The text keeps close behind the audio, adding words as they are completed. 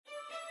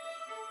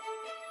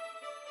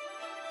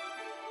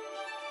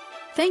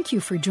Thank you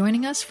for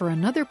joining us for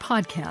another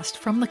podcast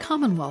from the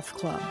Commonwealth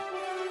Club.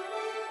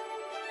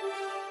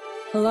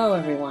 Hello,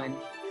 everyone.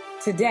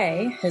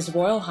 Today, His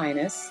Royal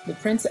Highness, the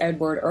Prince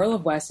Edward, Earl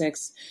of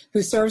Wessex,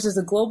 who serves as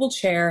the Global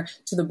Chair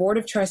to the Board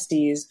of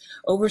Trustees,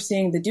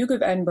 overseeing the Duke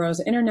of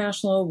Edinburgh's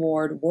International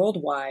Award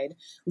worldwide,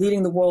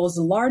 leading the world's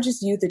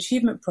largest youth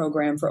achievement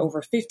program for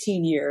over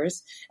 15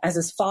 years, as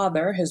his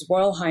father, His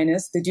Royal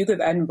Highness, the Duke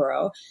of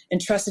Edinburgh,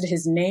 entrusted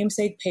his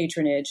namesake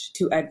patronage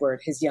to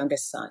Edward, his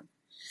youngest son.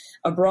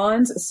 A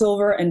bronze,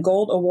 silver, and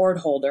gold award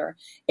holder,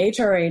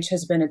 HRH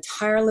has been a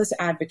tireless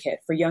advocate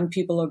for young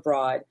people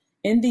abroad,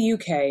 in the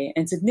UK,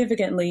 and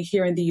significantly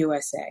here in the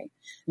USA,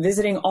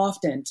 visiting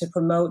often to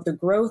promote the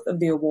growth of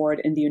the award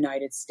in the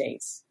United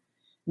States.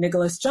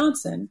 Nicholas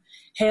Johnson,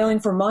 hailing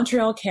from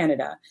Montreal,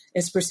 Canada,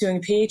 is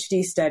pursuing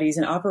PhD studies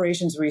in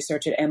operations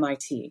research at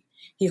MIT.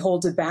 He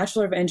holds a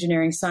Bachelor of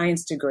Engineering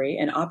Science degree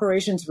in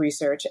operations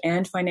research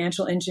and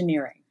financial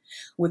engineering,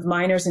 with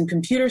minors in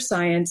computer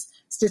science,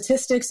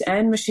 statistics,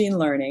 and machine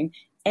learning,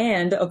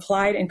 and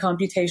applied and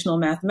computational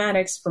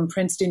mathematics from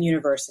Princeton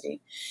University.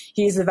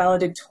 He is the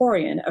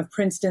valedictorian of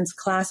Princeton's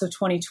class of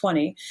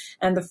 2020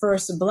 and the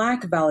first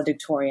Black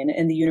valedictorian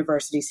in the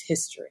university's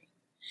history.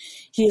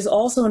 He is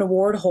also an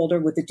award holder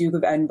with the Duke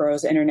of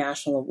Edinburgh's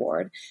International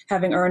Award,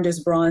 having earned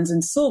his bronze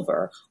and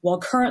silver while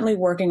currently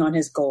working on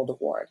his gold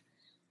award.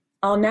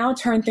 I'll now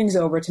turn things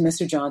over to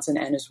Mr. Johnson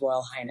and His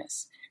Royal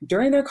Highness.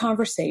 During their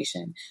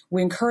conversation,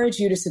 we encourage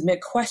you to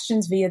submit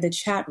questions via the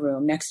chat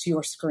room next to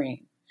your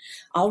screen.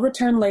 I'll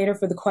return later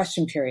for the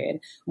question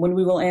period, when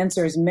we will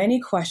answer as many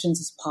questions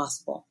as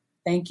possible.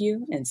 Thank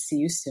you, and see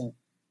you soon.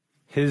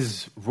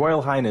 His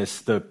Royal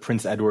Highness, the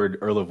Prince Edward,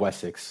 Earl of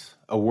Wessex,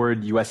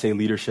 Award USA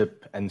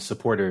leadership and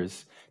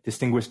supporters,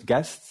 distinguished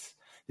guests,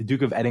 the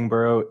Duke of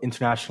Edinburgh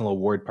International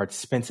Award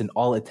participants, and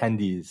all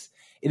attendees,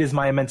 it is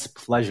my immense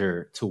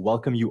pleasure to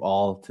welcome you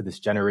all to this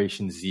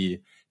Generation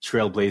Z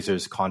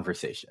Trailblazers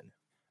conversation.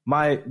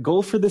 My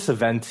goal for this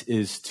event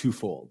is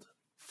twofold.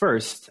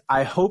 First,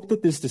 I hope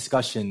that this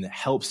discussion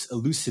helps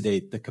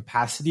elucidate the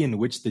capacity in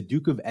which the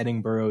Duke of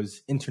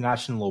Edinburgh's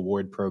International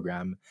Award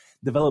program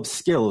develops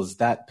skills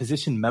that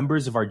position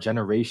members of our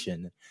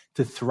generation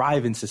to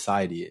thrive in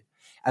society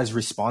as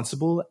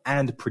responsible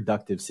and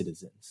productive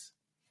citizens.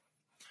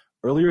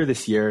 Earlier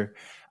this year,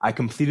 I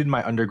completed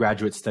my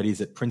undergraduate studies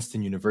at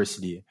Princeton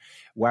University,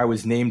 where I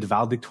was named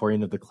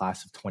valedictorian of the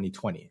class of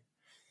 2020,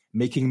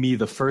 making me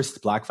the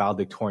first Black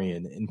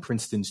valedictorian in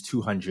Princeton's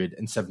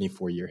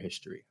 274-year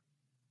history.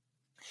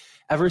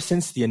 Ever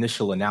since the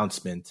initial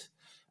announcement,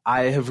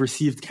 I have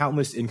received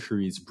countless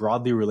inquiries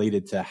broadly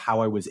related to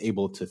how I was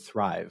able to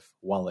thrive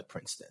while at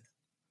Princeton.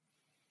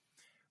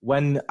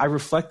 When I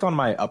reflect on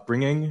my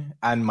upbringing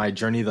and my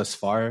journey thus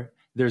far,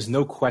 there's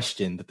no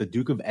question that the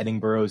Duke of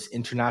Edinburgh's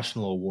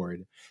International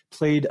Award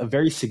played a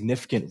very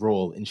significant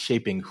role in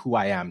shaping who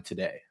I am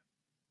today.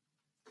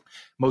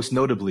 Most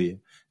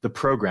notably, the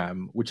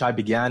program, which I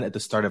began at the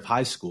start of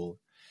high school,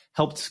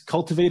 helped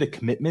cultivate a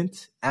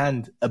commitment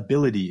and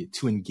ability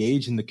to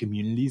engage in the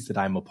communities that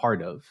I'm a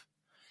part of,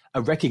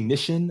 a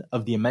recognition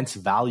of the immense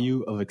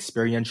value of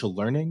experiential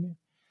learning,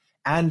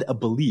 and a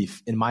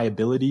belief in my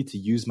ability to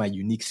use my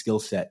unique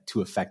skill set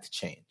to affect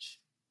change.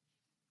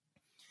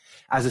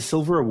 As a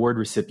Silver Award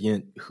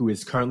recipient who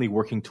is currently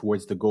working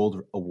towards the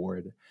Gold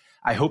Award,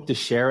 I hope to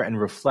share and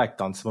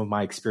reflect on some of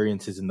my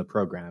experiences in the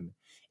program,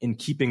 in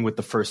keeping with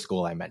the first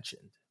goal I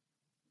mentioned.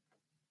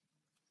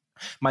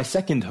 My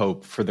second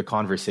hope for the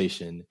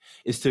conversation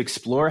is to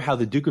explore how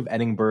the Duke of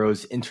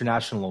Edinburgh's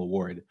International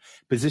Award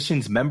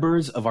positions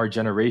members of our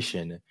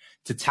generation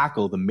to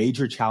tackle the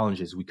major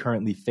challenges we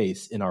currently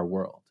face in our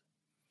world.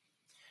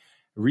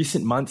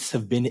 Recent months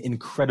have been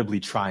incredibly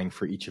trying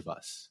for each of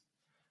us,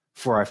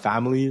 for our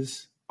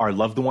families, our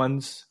loved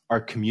ones,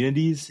 our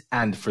communities,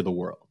 and for the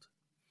world.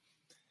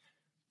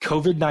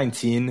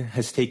 COVID-19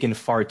 has taken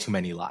far too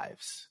many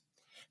lives,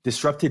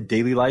 disrupted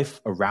daily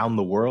life around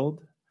the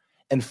world,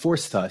 and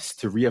forced us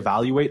to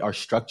reevaluate our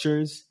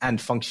structures and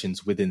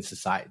functions within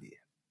society.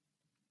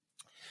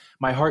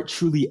 My heart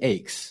truly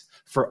aches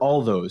for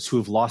all those who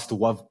have lost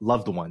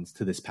loved ones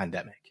to this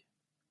pandemic.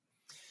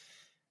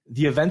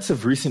 The events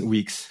of recent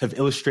weeks have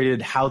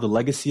illustrated how the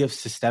legacy of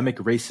systemic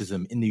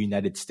racism in the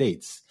United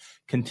States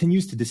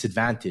continues to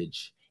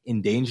disadvantage,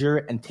 endanger,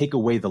 and take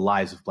away the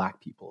lives of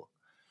Black people,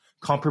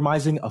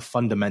 compromising a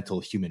fundamental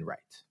human right.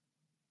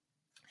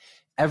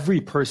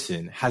 Every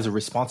person has a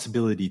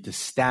responsibility to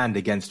stand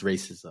against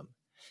racism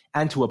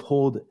and to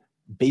uphold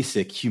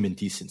basic human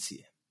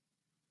decency.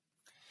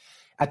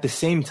 At the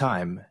same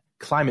time,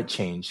 climate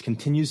change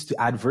continues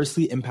to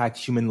adversely impact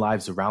human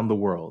lives around the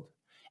world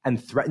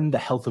and threaten the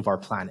health of our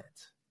planet,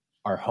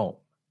 our home.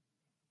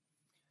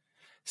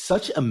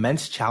 Such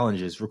immense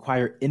challenges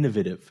require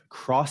innovative,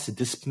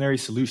 cross-disciplinary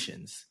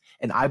solutions,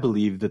 and I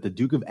believe that the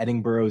Duke of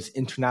Edinburgh's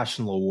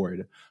International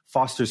Award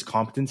fosters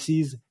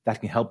competencies that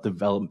can help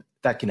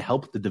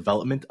the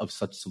development of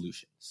such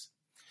solutions.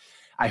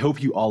 I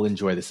hope you all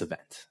enjoy this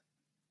event.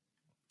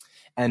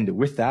 And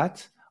with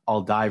that,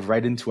 I'll dive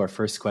right into our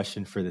first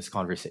question for this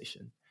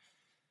conversation.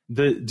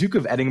 The Duke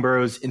of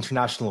Edinburgh's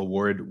International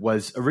Award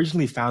was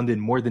originally founded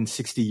more than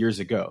 60 years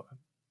ago.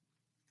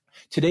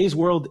 Today's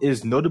world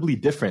is notably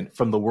different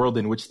from the world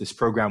in which this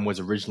program was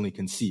originally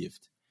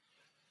conceived.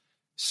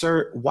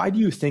 Sir, why do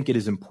you think it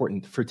is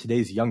important for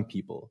today's young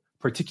people,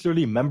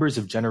 particularly members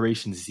of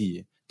Generation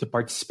Z, to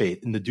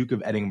participate in the Duke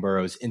of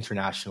Edinburgh's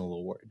International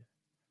Award?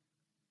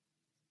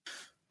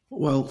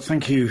 Well,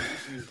 thank you,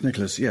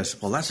 Nicholas.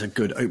 Yes, well, that's a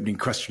good opening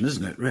question,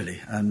 isn't it? Really,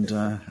 and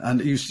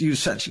you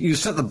set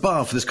the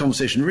bar for this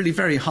conversation really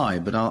very high.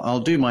 But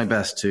I'll do my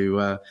best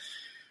to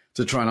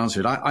try and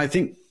answer it. I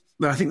think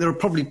there are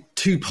probably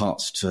two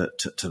parts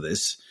to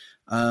this.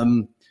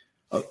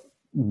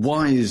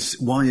 Why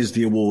is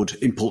the award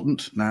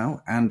important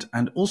now,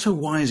 and also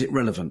why is it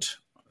relevant?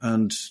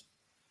 And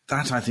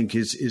that, I think,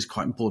 is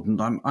quite important.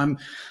 I'm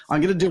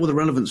going to deal with the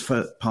relevance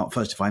part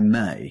first, if I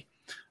may.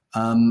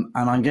 And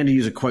I'm going to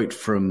use a quote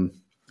from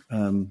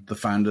the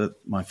founder,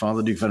 my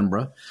father, Duke of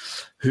Edinburgh,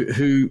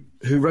 who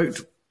wrote,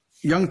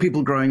 "Young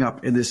people growing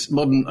up in this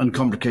modern and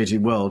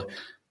complicated world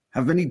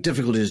have many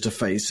difficulties to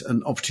face,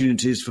 and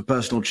opportunities for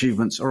personal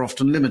achievements are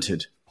often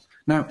limited."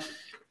 Now,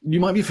 you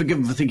might be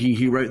forgiven for thinking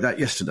he wrote that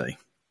yesterday.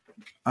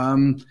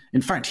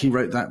 In fact, he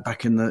wrote that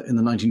back in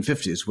the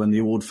 1950s when the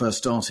award first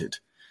started,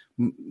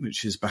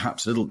 which is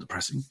perhaps a little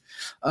depressing.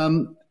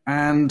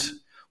 And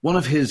one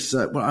of his,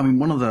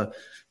 one of the,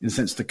 in a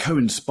sense, the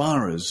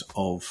co-inspirers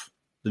of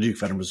the Duke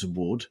of Edinburgh's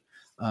award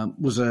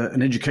was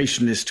an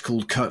educationalist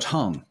called Kurt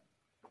Hahn,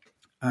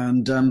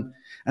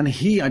 and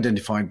he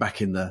identified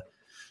back in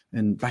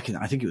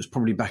I think it was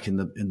probably back in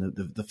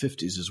the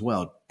 50s as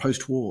well,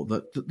 post-war,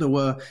 that there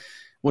were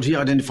what he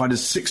identified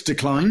as 6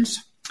 declines.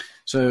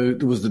 So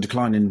there was the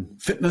decline in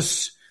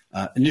fitness,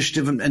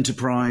 initiative and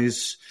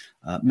enterprise,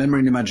 memory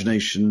and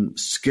imagination,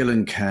 skill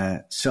and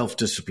care,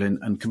 self-discipline,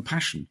 and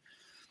compassion.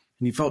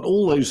 And he felt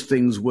all those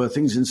things were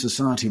things in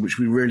society which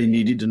we really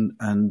needed,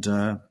 and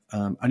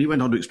he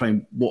went on to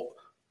explain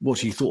what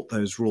he thought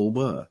those all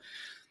were.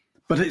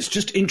 But it's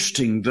just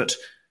interesting that,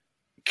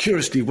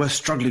 curiously, we're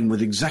struggling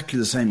with exactly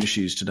the same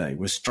issues today.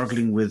 We're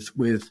struggling with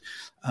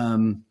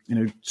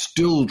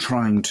still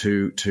trying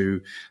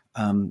to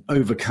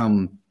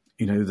overcome,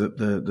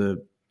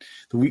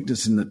 the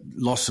weakness in the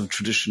loss of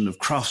tradition of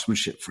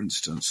craftsmanship, for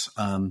instance,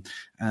 and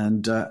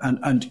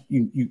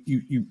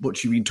you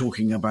what you've been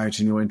talking about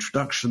in your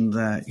introduction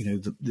there,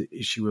 the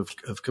issue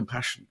of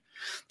compassion.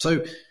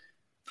 So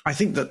I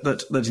think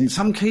that in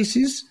some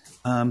cases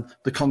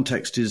the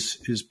context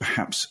is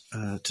perhaps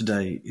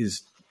today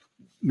is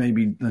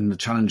maybe, and the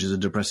challenges are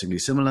depressingly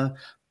similar,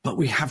 but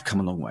we have come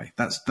a long way.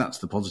 That's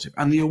the positive,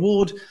 and the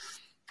award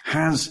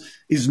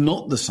is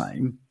not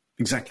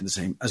exactly the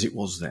same as it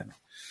was then.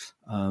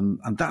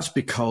 And that's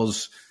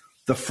because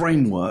the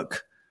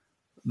framework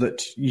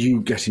that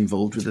you get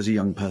involved with as a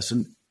young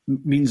person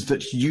means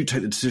that you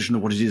take the decision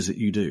of what it is that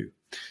you do.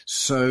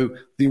 So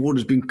the award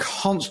has been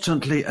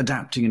constantly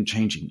adapting and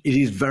changing. It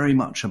is very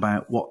much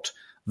about what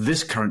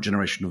this current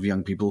generation of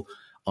young people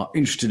are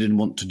interested in and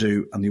want to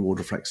do, and the award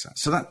reflects that.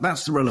 So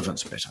that's the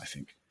relevance bit, I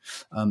think.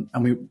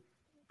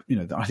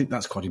 I think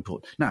that's quite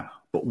important. Now,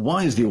 but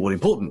why is the award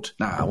important?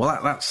 Now,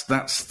 well,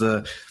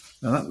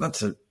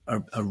 that's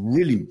a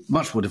really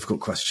much more difficult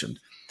question.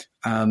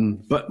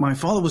 But my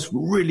father was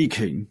really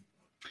keen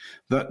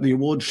that the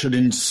award should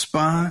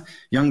inspire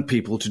young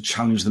people to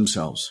challenge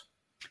themselves.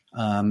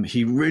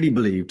 He really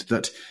believed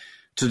that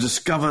to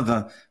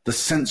discover the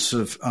sense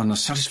of and the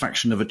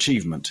satisfaction of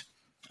achievement,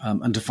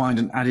 and to find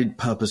an added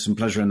purpose and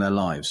pleasure in their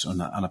lives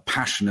and a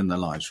passion in their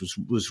lives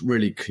was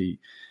really key.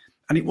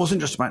 And it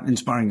wasn't just about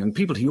inspiring young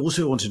people. He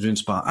also wanted to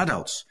inspire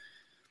adults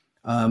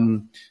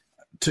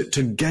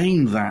to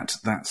gain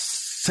that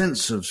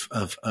sense of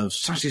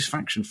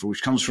satisfaction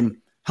which comes from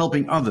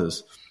helping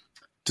others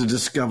to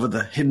discover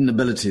the hidden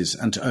abilities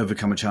and to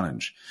overcome a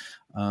challenge.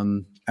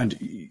 And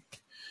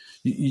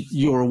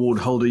your award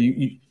holder,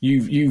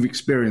 you've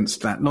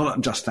experienced that,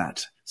 not just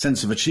that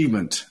sense of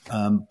achievement,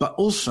 but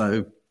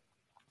also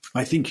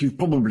I think you've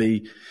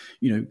probably,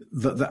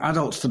 the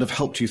adults that have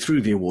helped you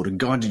through the award and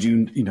guided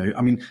you,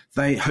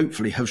 they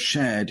hopefully have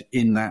shared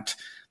in that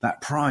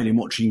pride in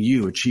watching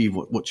you achieve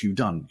what you've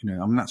done.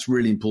 That's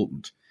really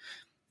important.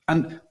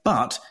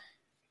 But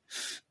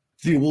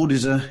the award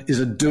is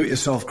a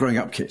do-it-yourself growing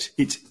up kit.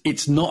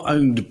 It's not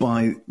owned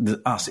by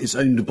us. It's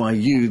owned by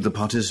you, the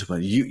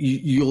participant.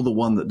 You're the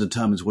one that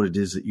determines what it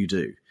is that you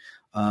do.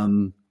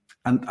 And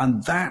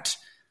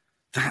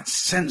that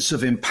sense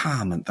of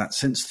empowerment, that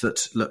sense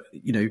that, look,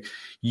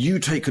 you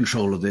take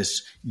control of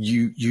this,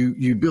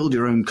 you build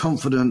your own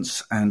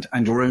confidence and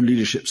your own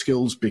leadership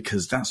skills,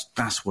 because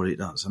that's what it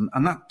does.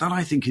 And that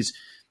I think is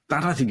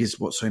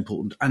what's so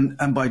important.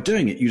 And by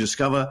doing it, you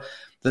discover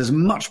there's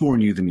much more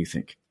in you than you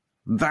think.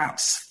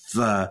 That's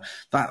the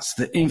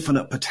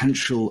infinite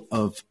potential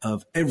of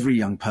every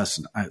young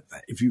person out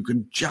there. If you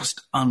can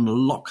just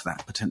unlock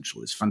that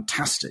potential, it's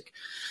fantastic.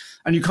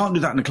 And you can't do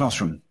that in a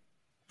classroom.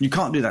 You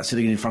can't do that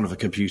sitting in front of a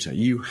computer.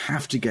 You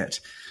have to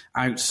get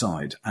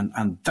outside,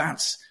 and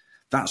that's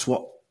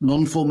what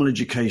non-formal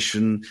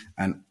education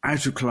and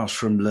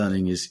out-of-classroom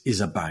learning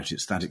is about.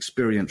 It's that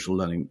experiential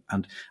learning,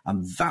 and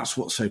that's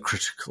what's so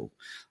critical.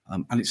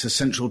 And it's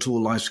essential to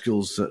all life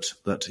skills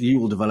that you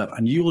will develop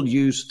and you will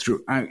use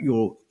throughout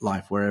your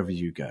life wherever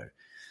you go.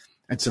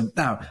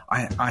 Now,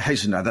 I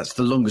hasten to add, that's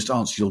the longest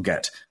answer you'll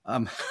get.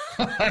 But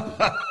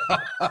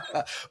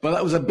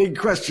that was a big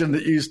question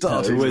that you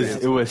started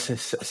with. It was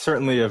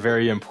certainly a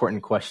very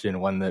important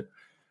question, one that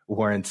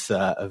warrants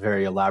a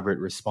very elaborate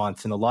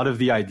response. And a lot of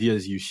the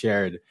ideas you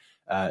shared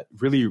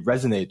really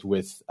resonate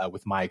with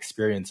my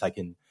experience. I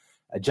can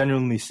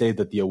genuinely say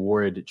that the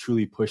award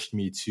truly pushed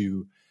me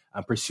to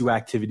pursue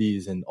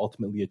activities and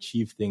ultimately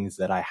achieve things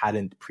that I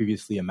hadn't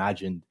previously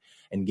imagined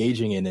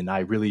engaging in. And I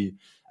really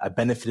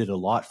benefited a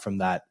lot from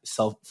that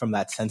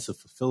sense of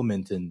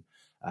fulfillment. And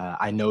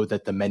I know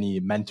that the many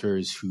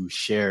mentors who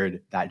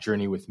shared that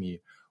journey with me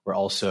were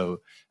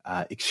also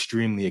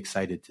extremely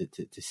excited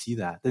to see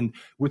that. And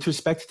with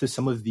respect to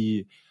some of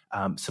the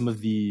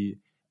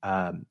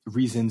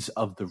reasons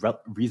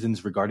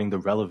regarding the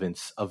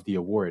relevance of the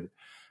award,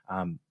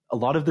 a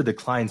lot of the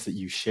declines that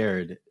you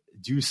shared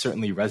do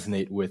certainly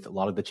resonate with a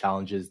lot of the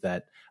challenges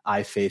that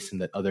I face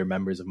and that other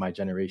members of my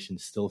generation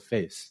still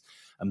face.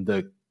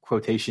 The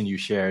quotation you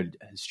shared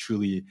has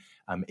truly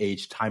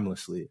aged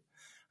timelessly.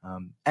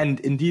 And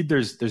indeed,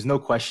 there's no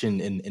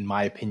question, in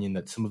my opinion,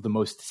 that some of the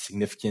most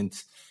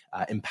significant,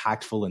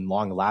 impactful, and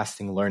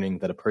long-lasting learning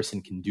that a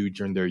person can do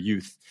during their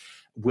youth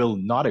will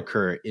not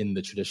occur in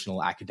the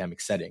traditional academic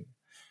setting.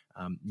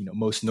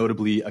 Most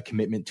notably, a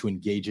commitment to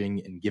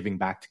engaging and giving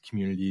back to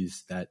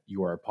communities that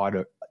you are a part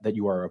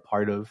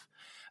of,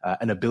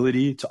 an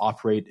ability to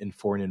operate in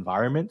foreign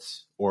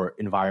environments or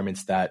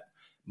environments that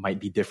might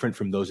be different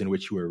from those in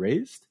which you were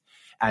raised.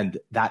 And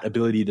that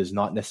ability does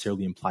not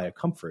necessarily imply a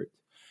comfort.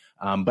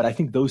 But I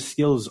think those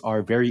skills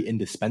are very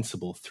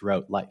indispensable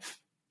throughout life.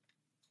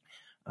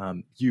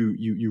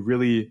 You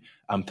really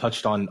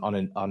touched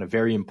on a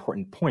very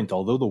important point.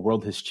 Although the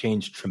world has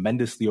changed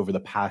tremendously over the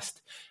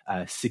past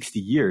 60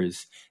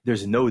 years,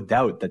 there's no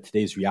doubt that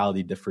today's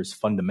reality differs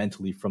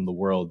fundamentally from the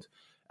world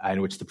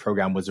in which the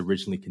program was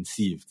originally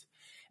conceived.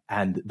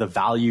 And the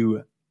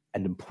value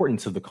and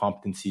importance of the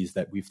competencies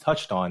that we've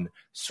touched on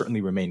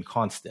certainly remain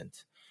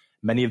constant.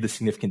 Many of the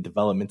significant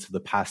developments of the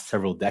past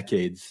several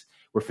decades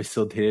were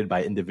facilitated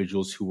by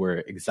individuals who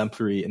were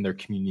exemplary in their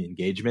community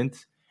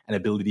engagement and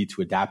ability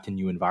to adapt in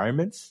new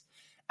environments.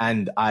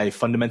 And I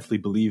fundamentally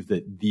believe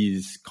that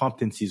these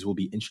competencies will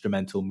be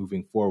instrumental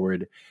moving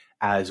forward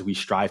as we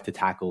strive to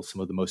tackle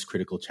some of the most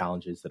critical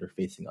challenges that are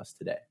facing us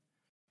today.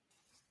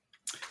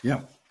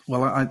 Yeah,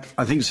 well,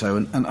 I think so.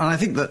 And I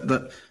think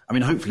that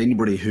hopefully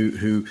anybody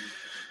who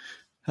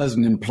as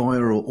an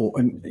employer or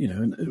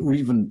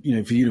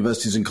even, for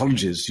universities and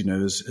colleges,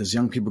 as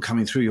young people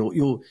coming through,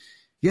 you're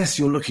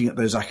looking at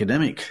those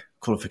academic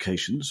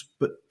qualifications,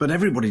 but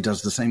everybody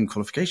does the same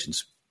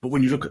qualifications. But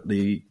when you look at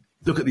the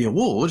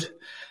award,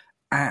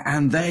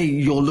 and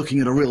you're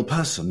looking at a real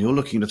person, you're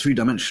looking at a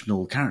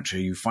three-dimensional character,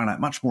 you find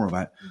out much more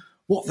about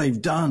what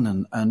they've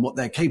done and what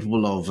they're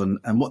capable of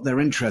and what their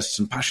interests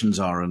and passions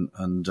are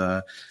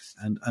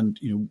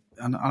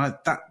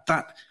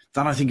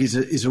that I think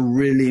is a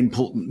really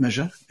important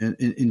measure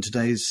in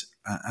today's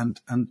and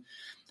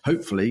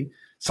hopefully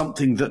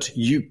something that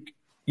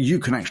you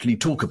can actually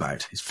talk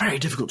about. It's very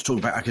difficult to talk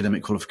about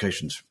academic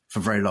qualifications for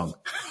very long,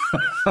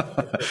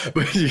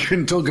 but you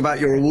can talk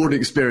about your award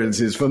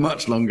experiences for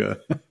much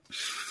longer.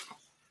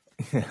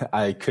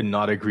 I could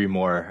not agree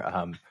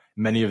more.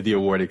 Many of the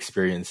award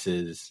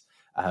experiences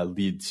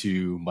lead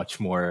to much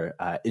more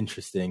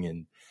interesting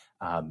and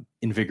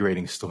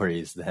invigorating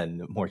stories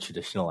than more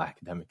traditional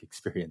academic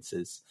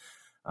experiences.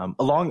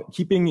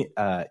 Keeping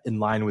in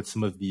line with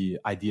some of the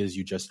ideas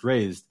you just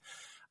raised,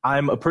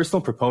 I'm a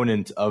personal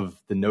proponent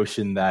of the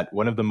notion that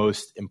one of the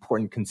most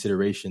important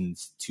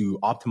considerations to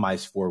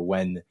optimize for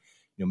when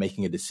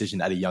making a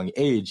decision at a young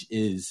age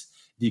is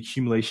the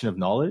accumulation of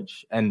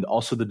knowledge and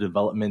also the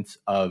development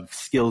of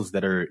skills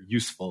that are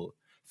useful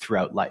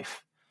throughout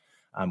life.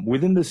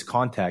 Within this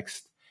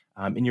context,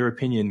 in your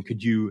opinion,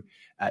 could you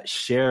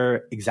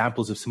share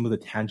examples of some of the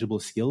tangible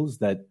skills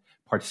that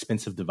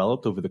participants have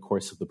developed over the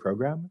course of the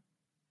program?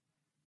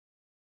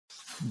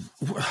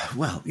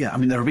 Well, yeah,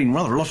 there have been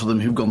rather a lot of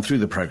them who've gone through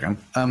the program.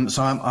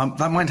 So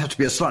that might have to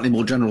be a slightly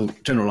more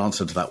general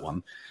answer to that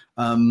one.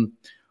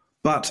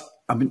 But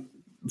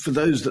for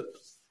those that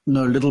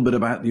know a little bit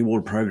about the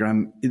award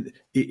program,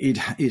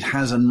 it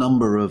has a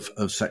number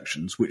of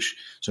sections,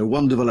 so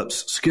one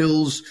develops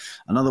skills,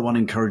 another one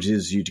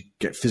encourages you to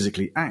get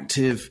physically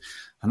active,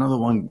 another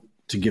one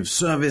to give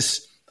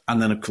service,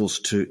 and then of course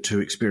to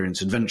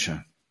experience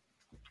adventure.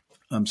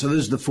 So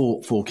those are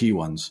the four key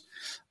ones.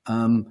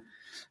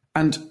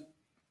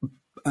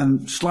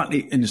 And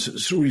slightly,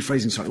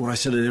 rephrasing slightly what I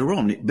said earlier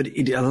on, but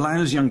it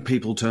allows young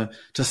people to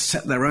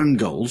set their own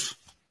goals,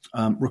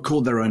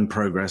 record their own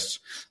progress,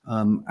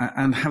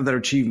 and have their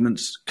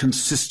achievements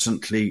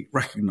consistently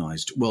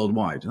recognised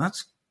worldwide. And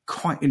that's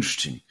quite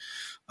interesting.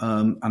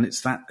 And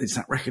it's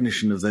that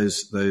recognition of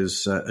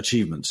those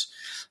achievements.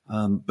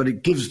 But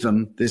it gives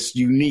them this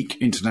unique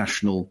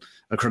international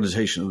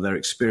accreditation of their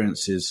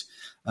experiences,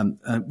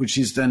 which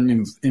is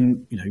then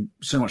in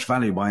so much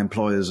value by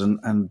employers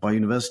and by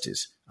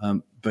universities,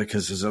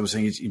 because, as I was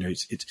saying,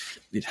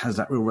 it has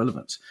that real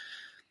relevance.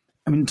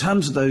 I mean, in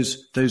terms of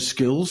those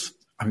skills,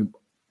 I mean,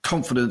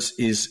 confidence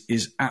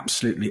is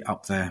absolutely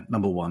up there,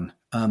 number one,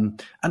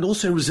 and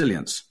also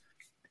resilience.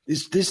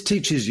 This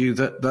teaches you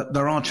that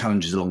there are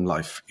challenges along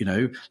life.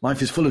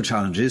 Life is full of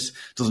challenges.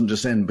 It doesn't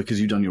just end because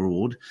you've done your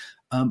award,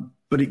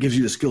 but it gives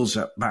you the skills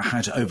about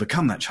how to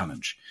overcome that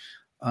challenge.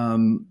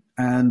 And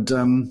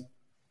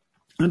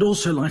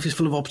also life is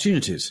full of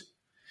opportunities.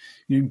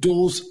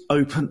 Doors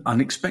open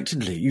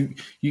unexpectedly.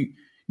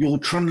 You're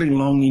trundling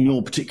along in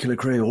your particular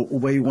career or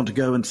where you want to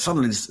go, and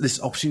suddenly this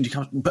opportunity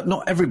comes. But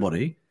not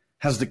everybody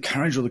has the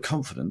courage or the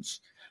confidence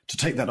to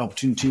take that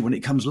opportunity when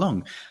it comes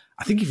along.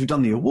 I think if you've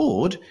done the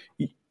award,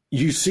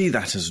 you see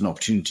that as an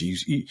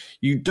opportunity.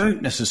 You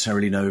don't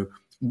necessarily know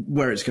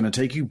where it's going to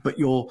take you, but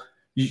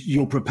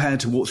you're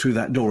prepared to walk through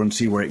that door and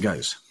see where it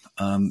goes.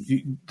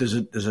 There's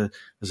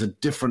a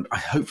different,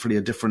 hopefully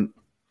a different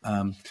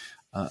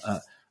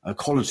a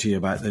quality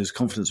about those,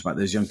 confidence about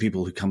those young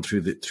people who come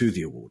through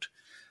the award.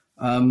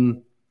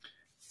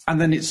 And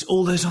then it's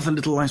all those other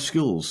little life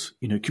skills,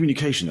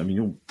 communication. I mean,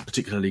 you're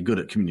particularly good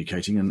at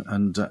communicating,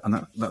 and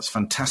that's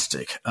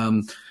fantastic.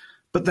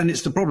 But then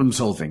it's the problem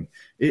solving.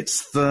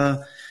 It's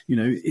the,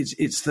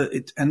 it's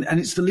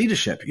the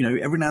leadership.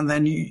 Every now and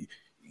then,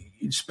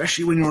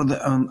 especially when you're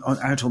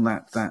out on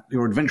that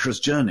your adventurous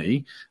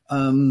journey,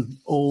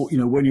 or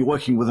when you're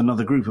working with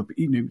another group of,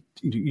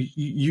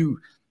 you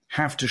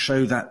have to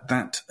show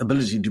that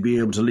ability to be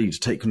able to lead, to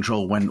take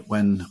control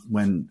when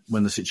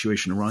the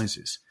situation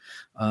arises.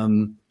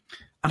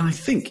 And I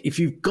think if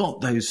you've got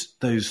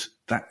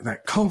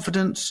that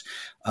confidence,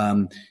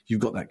 you've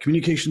got that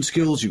communication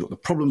skills, you've got the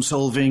problem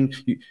solving,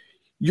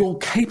 you're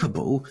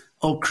capable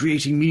of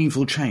creating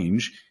meaningful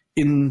change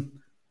in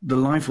the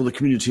life or the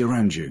community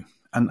around you.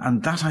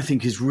 And that, I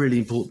think, is really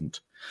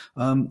important.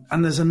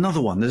 And there's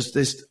another one. There's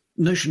this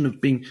notion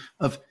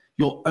of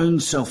your own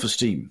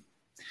self-esteem.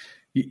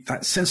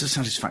 That sense of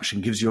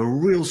satisfaction gives you a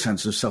real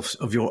sense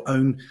of your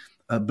own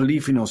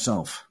belief in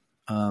yourself.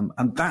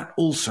 And that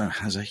also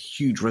has a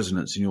huge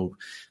resonance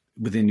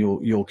within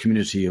your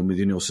community and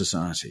within your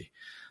society.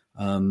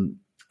 And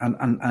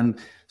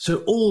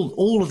so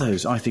all of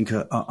those, I think,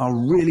 are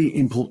really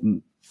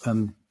important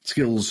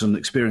skills and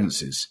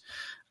experiences.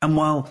 And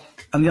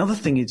the other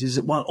thing is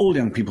that while all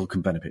young people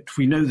can benefit,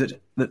 we know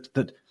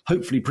that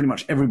hopefully pretty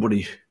much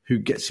everybody who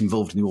gets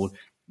involved in the award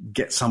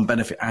gets some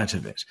benefit out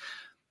of it.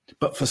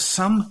 But for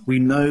some, we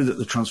know that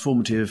the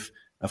transformative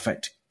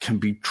effect can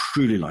be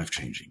truly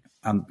life-changing.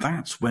 And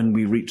that's when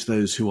we reach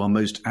those who are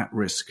most at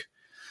risk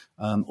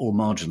or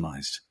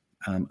marginalized.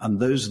 And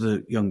those are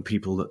the young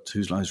people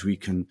whose lives we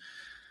can,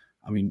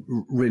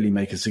 really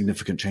make a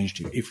significant change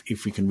to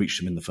if we can reach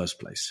them in the first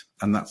place.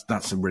 And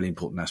that's a really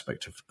important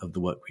aspect of the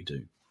work we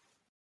do.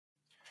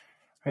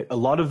 Right. A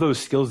lot of those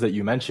skills that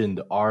you mentioned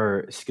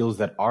are skills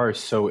that are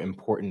so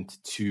important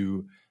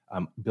to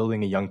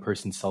building a young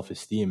person's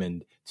self-esteem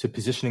and to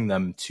positioning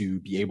them to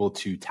be able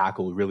to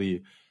tackle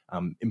really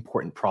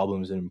important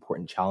problems and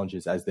important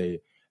challenges as they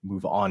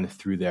move on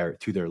through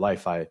their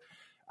life. I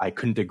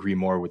couldn't agree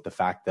more with the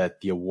fact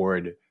that the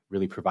award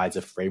really provides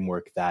a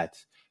framework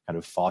that kind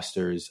of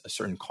fosters a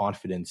certain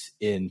confidence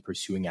in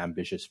pursuing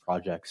ambitious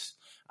projects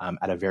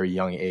at a very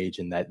young age,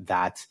 and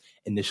that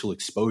initial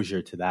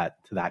exposure to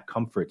that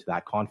comfort, to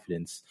that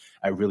confidence,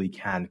 really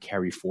can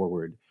carry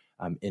forward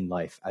in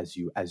life as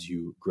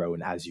you grow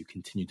and as you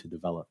continue to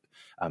develop.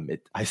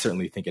 I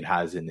certainly think it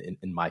has in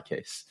my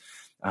case.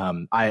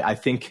 I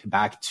think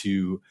back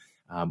to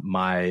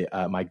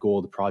my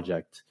gold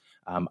project.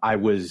 I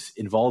was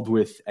involved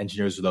with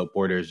Engineers Without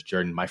Borders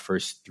during my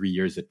first 3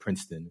 years at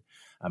Princeton.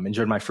 And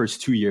during my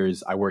first 2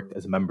 years, I worked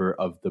as a member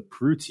of the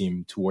Peru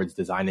team towards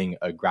designing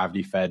a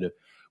gravity-fed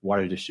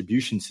water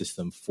distribution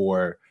system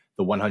for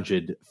the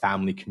 100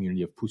 family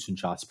community of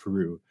Pusunchas,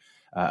 Peru,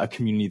 a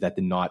community that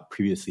did not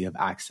previously have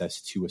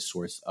access to a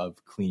source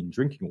of clean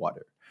drinking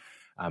water.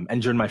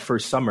 And during my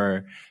first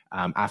summer,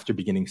 after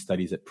beginning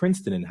studies at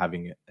Princeton and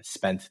having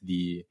spent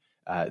the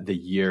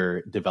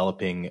year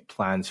developing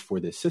plans for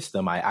this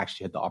system, I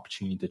actually had the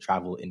opportunity to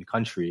travel in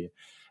country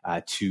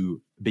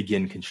to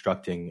begin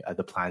constructing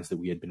the plans that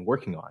we had been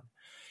working on.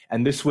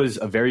 And this was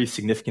a very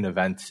significant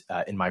event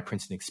in my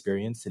Princeton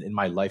experience and in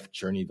my life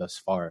journey thus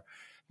far. I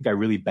think I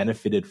really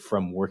benefited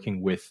from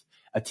working with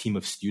a team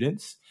of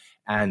students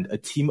and a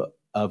team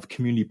of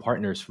community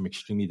partners from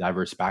extremely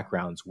diverse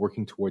backgrounds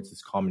working towards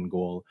this common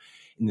goal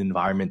in an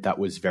environment that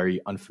was very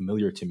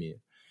unfamiliar to me.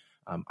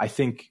 I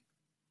think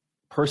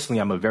personally,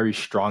 I'm a very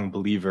strong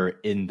believer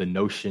in the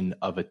notion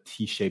of a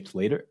T-shaped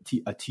leader,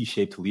 a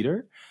T-shaped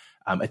leader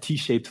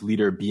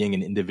being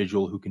an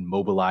individual who can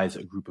mobilize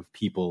a group of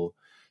people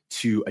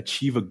to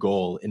achieve a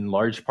goal in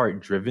large part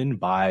driven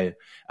by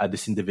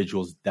this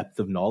individual's depth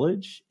of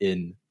knowledge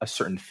in a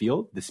certain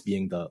field, this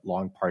being the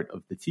long part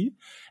of the T,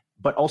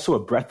 but also a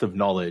breadth of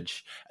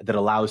knowledge that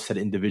allows said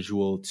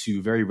individual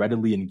to very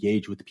readily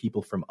engage with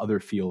people from other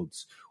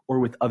fields or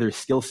with other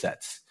skill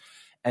sets.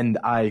 And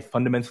I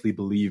fundamentally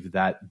believe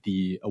that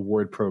the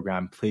award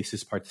program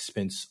places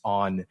participants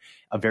on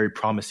a very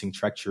promising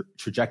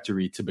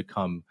trajectory to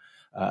become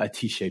a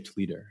T-shaped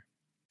leader.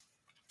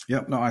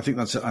 Yeah, no, I think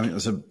that's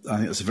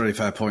a very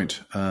fair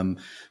point. And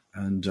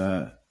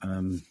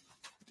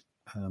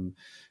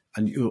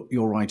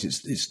you're right.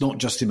 It's not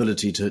just the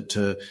ability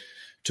to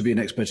be an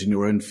expert in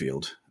your own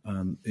field.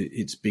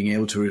 It's being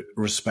able to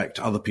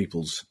respect other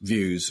people's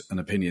views and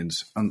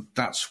opinions, and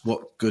that's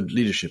what good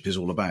leadership is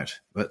all about.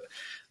 But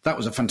that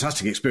was a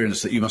fantastic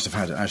experience that you must have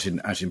had out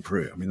in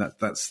Peru. I mean,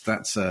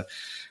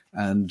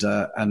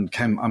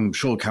 I'm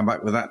sure came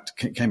back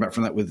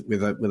from that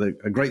with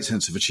a great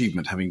sense of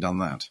achievement, having done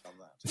that.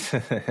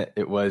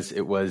 It was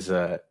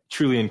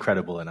truly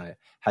incredible, and I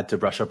had to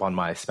brush up on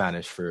my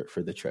Spanish for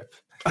the trip.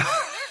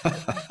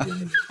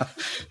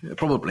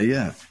 Probably,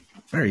 yeah.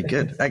 Very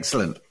good,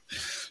 excellent.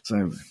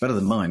 So better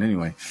than mine,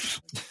 anyway.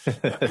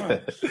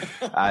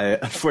 I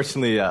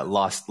unfortunately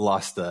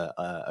lost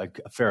a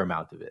fair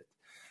amount of it,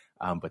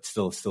 but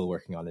still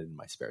working on it in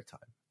my spare time.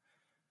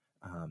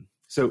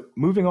 So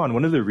moving on,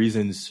 one of the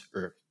reasons,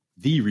 or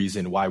the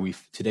reason why we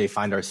today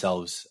find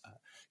ourselves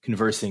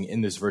conversing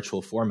in this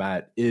virtual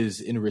format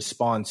is in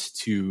response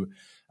to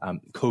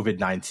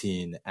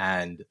COVID-19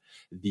 and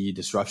the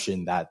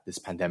disruption that this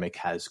pandemic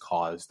has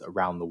caused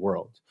around the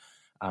world.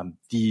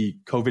 The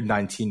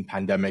COVID-19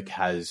 pandemic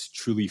has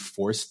truly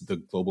forced the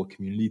global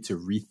community to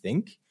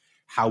rethink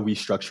how we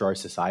structure our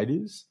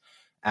societies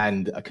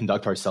and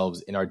conduct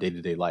ourselves in our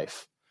day-to-day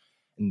life.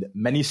 And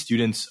many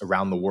students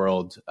around the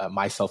world,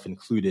 myself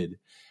included,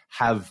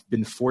 have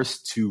been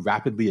forced to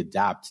rapidly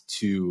adapt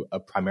to a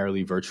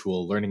primarily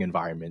virtual learning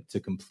environment to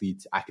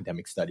complete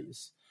academic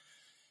studies.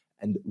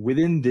 And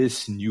within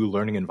this new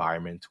learning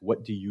environment,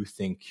 what do you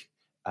think?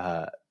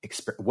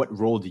 What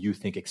role do you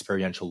think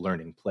experiential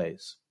learning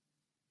plays?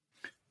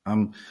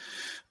 I'm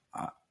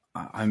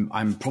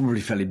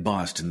probably fairly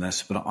biased in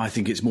this, but I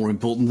think it's more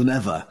important than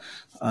ever.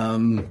 I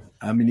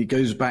mean, it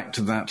goes back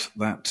to that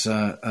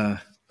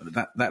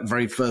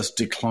very first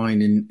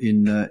decline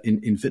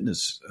in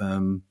fitness.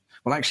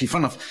 Well, actually,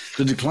 fun enough,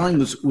 the decline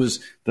was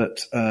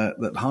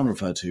that Han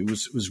referred to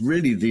was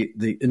really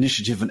the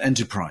initiative and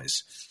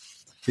enterprise.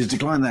 His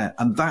decline there,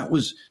 and that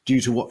was due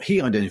to what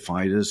he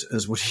identified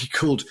as what he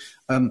called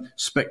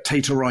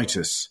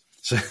spectatoritis.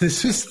 So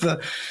this is the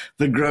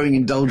growing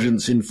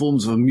indulgence in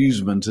forms of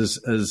amusement as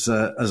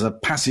a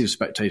passive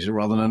spectator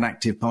rather than an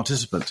active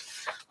participant.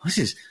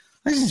 This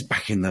is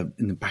back in the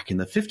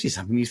 50s.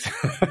 I mean,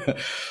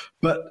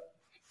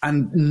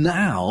 and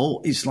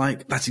now it's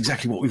like that's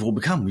exactly what we've all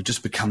become. We've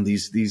just become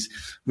these.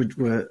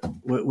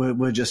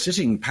 We're just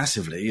sitting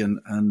passively,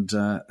 and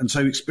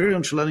so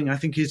experiential learning, I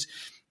think, is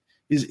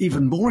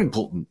even more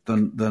important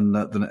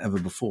than ever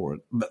before.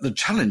 But the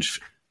challenge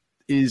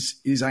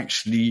is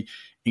actually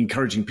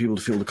encouraging people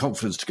to feel the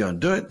confidence to go and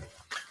do it,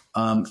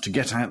 to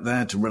get out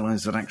there, to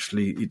realize that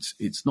actually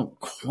it's not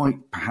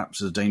quite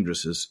perhaps as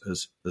dangerous as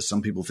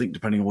some people think,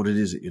 depending on what it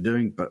is that you're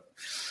doing. But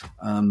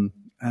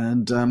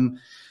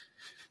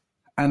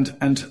and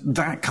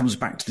that comes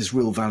back to this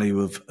real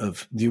value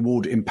of the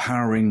award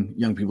empowering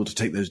young people to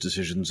take those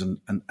decisions,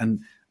 and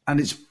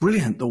it's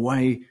brilliant the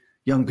way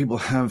young people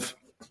have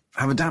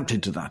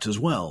adapted to that as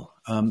well.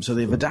 So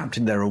they've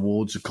adapted their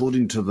awards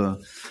according to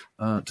the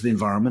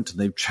environment, and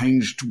they've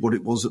changed what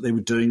it was that they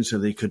were doing so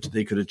they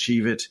could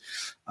achieve it.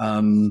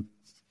 And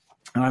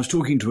I was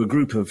talking to a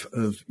group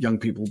of young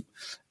people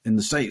in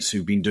the States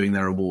who've been doing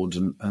their awards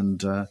and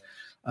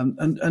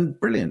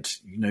brilliant.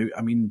 You know,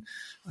 I mean,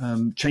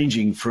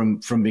 changing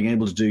from being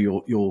able to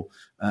do your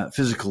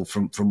physical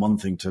from one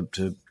thing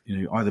to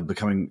either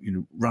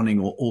becoming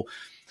running or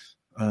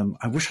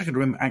I wish I could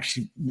remember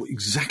actually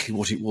exactly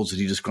what it was that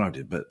he described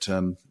it, but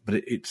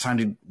it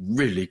sounded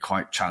really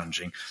quite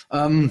challenging.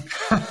 And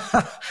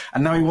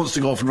now he wants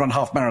to go off and run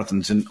half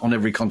marathons on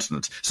every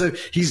continent. So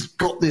he's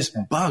got this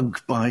bug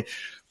by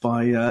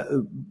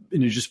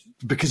just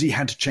because he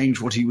had to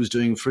change what he was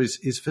doing for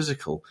his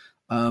physical.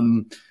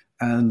 Somebody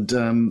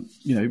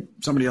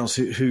else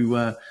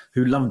who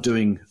loved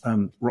doing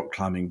rock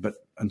climbing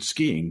and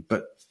skiing,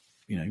 but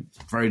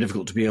very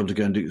difficult to be able to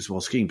go and do this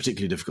while skiing,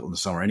 particularly difficult in the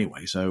summer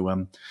anyway.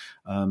 So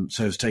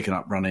it's taken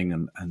up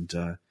running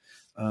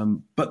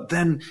but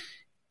then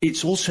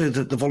it's also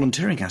the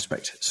volunteering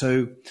aspect.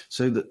 So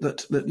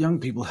that young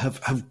people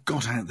have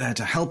got out there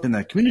to help in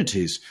their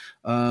communities.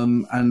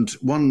 And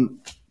one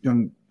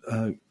young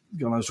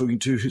girl I was talking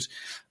to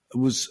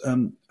was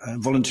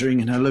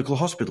volunteering in her local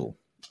hospital,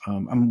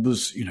 and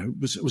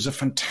was a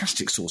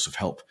fantastic source of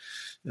help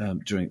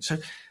during it. So,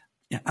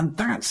 yeah, and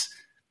that's,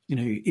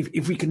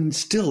 if we can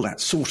instill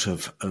that sort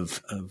of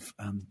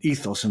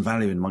ethos and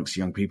value amongst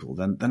young people,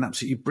 then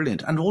absolutely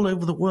brilliant. And all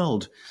over the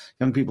world,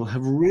 young people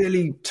have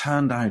really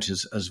turned out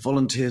as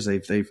volunteers.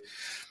 They've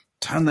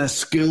turned their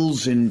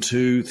skills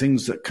into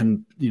things that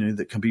can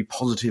be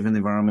positive in the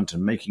environment,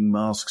 and making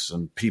masks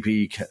and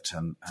PPE kit.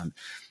 And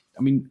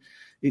I mean,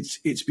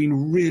 it's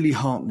been really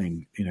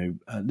heartening,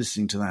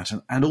 listening to that,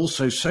 and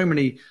also so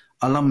many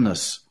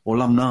alumnus or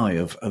alumni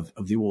of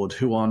the award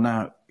who are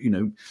now,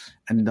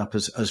 ended up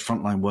as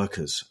frontline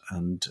workers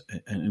and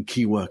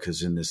key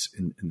workers in this,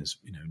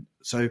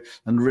 so,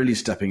 and really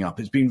stepping up.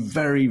 It's been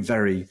very,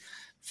 very,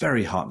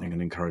 very heartening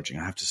and encouraging,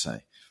 I have to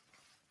say.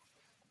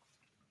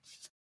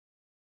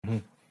 Mm-hmm.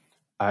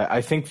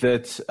 I think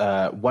that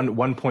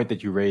one point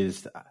that you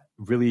raised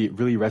really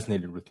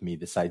resonated with me,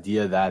 this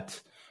idea that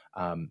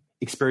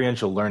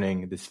experiential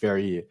learning, this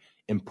very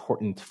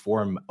important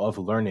form of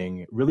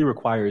learning, really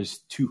requires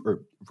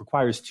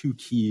two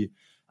key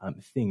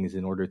things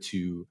in order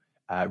to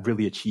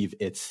really achieve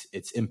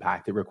its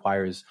impact. It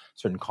requires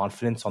certain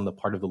confidence on the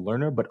part of the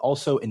learner, but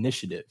also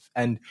initiative.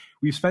 And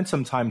we've spent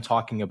some time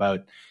talking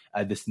about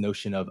this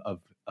notion of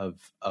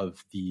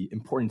the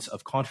importance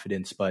of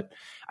confidence, but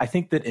I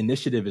think that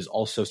initiative is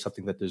also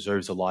something that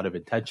deserves a lot of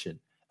attention.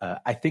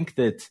 I think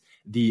that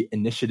the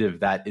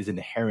initiative that is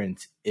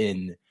inherent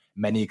in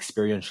many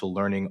experiential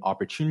learning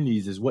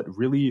opportunities is what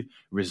really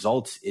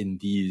results in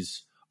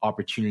these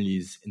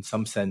opportunities, in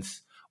some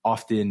sense,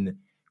 often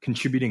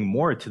contributing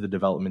more to the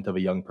development of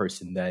a young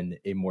person than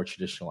a more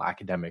traditional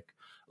academic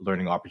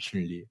learning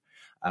opportunity.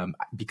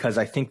 Because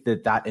I think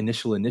that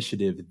initial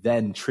initiative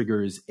then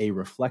triggers a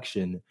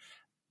reflection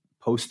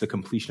post the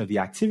completion of the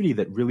activity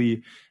that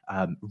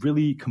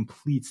really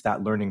completes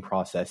that learning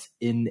process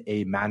in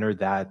a manner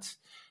that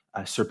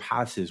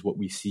surpasses what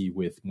we see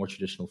with more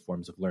traditional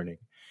forms of learning.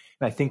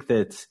 And I think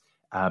that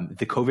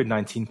the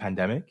COVID-19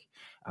 pandemic,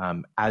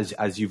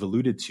 as you've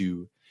alluded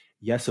to,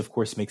 yes, of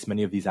course, makes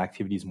many of these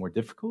activities more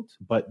difficult,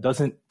 but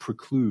doesn't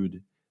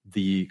preclude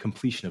the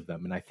completion of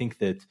them. And I think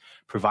that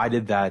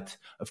provided that,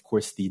 of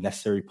course, the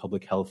necessary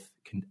public health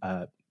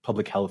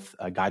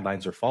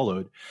guidelines are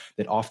followed,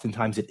 that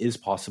oftentimes it is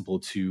possible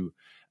to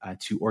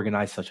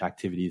organize such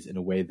activities in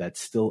a way that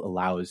still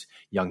allows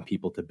young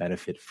people to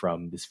benefit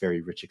from this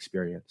very rich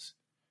experience.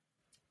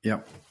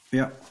 Yeah,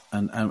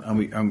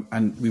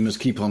 and we must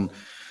keep on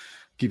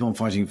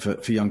fighting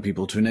for young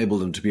people to enable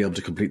them to be able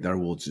to complete their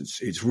awards.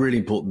 It's really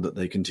important that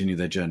they continue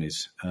their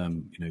journeys.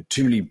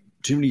 Too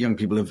many young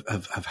people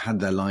have had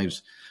their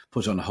lives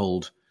put on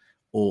hold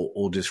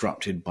or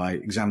disrupted by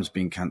exams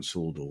being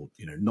cancelled, or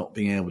not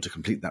being able to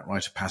complete that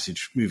rite of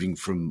passage, moving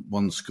from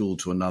one school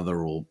to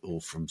another, or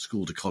from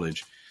school to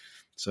college.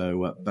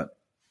 So, but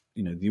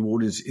the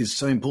award is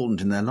so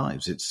important in their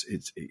lives. It's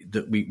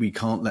that we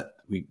can't let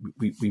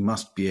we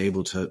must be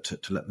able to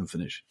let them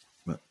finish.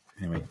 But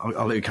anyway,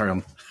 I'll let you carry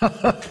on.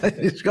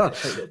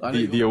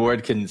 The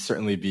award can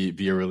certainly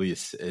be a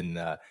release in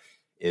a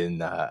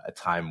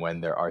time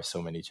when there are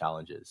so many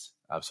challenges.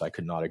 So I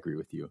could not agree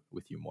with you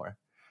more.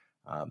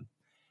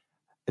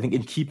 I think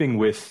in keeping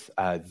with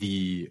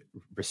the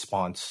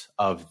response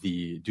of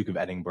the Duke of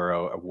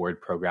Edinburgh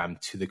Award program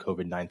to the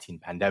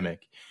COVID-19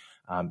 pandemic,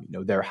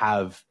 there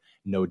have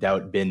no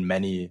doubt been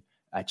many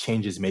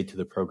changes made to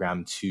the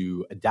program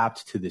to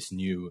adapt to this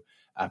new,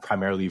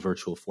 primarily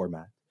virtual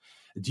format.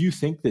 Do you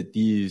think that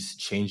these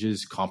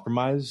changes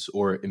compromise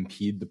or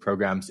impede the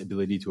program's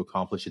ability to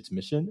accomplish its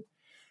mission?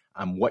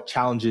 What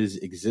challenges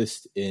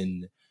exist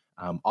in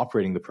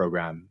operating the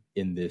program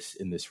in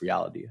this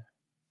reality?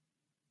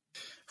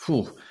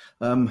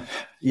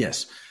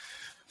 Yes,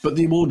 but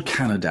the award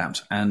can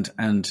adapt, and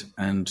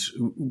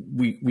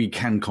we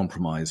can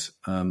compromise.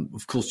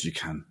 Of course, you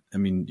can. I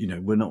mean,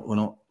 we're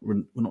not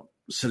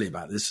silly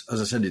about this. As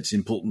I said, it's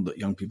important that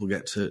young people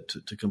get to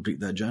complete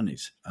their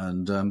journeys,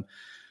 and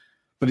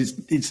but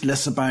it's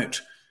less about.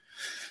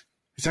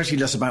 It's actually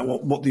less about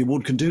what the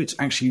award can do. It's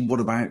actually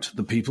what about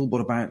the people, what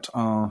about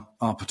our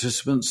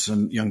participants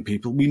and young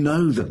people. We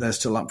know that they're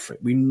still up for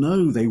it. We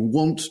know they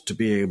want to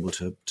be able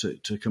to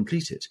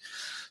complete it.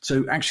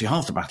 So actually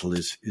half the battle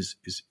is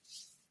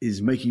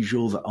making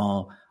sure that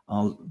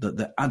that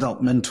the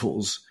adult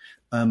mentors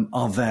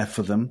are there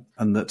for them,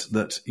 and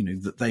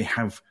that they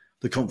have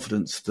the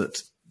confidence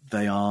that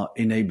they are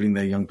enabling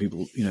their young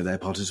people, their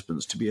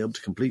participants, to be able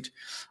to complete.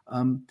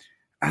 And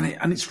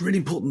it's really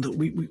important that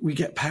we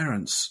get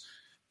parents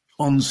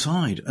on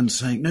side and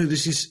saying, no,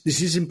 this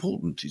is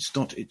important. It's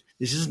not.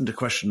 This isn't a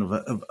question of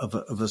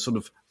a sort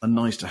of a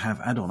nice to have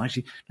add on.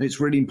 Actually, no,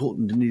 it's really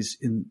important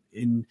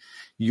in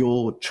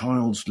your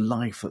child's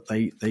life that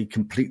they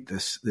complete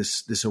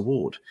this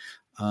award,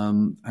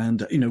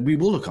 and we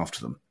will look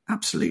after them,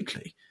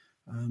 absolutely.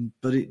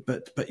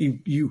 But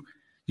you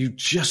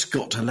just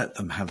got to let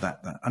them have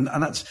that and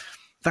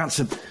that's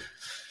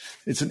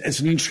It's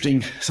an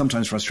interesting,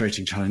 sometimes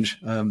frustrating challenge,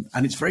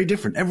 and it's very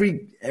different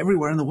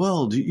everywhere in the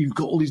world. You've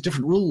got all these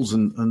different rules,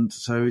 and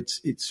so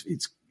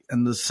it's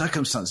and the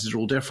circumstances are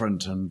all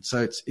different, and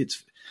so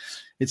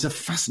it's a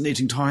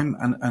fascinating time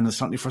and a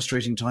slightly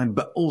frustrating time,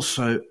 but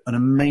also an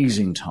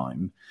amazing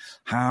time.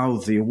 How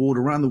the award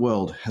around the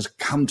world has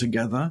come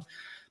together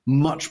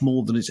much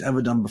more than it's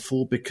ever done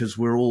before, because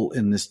we're all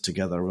in this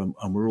together,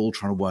 and we're all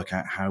trying to work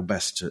out how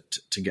best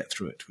to get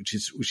through it, which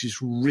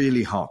is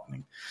really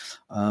heartening.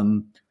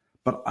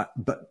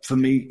 But for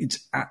me,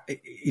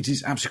 it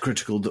is absolutely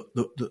critical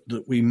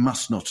that we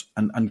must not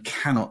and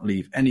cannot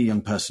leave any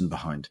young person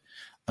behind,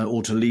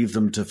 or to leave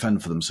them to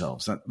fend for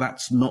themselves.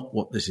 That's not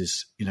what this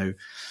is.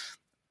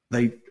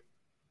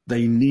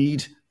 They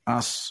need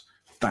us,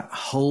 that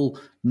whole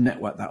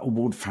network, that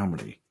award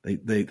family.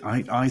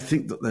 I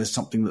think that there's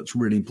something that's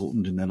really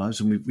important in their lives,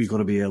 and we've got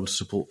to be able to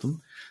support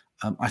them.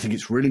 I think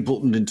it's really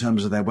important in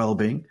terms of their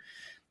well-being.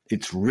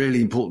 It's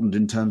really important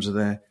in terms of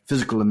their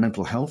physical and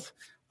mental health.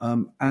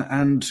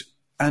 And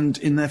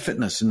in their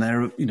fitness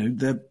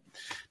and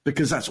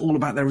because that's all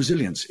about their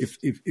resilience.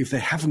 If they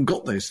haven't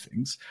got those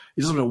things,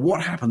 it doesn't matter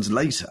what happens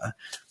later,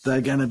 they're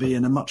going to be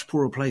in a much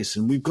poorer place.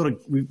 And we've got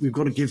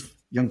to give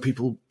young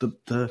people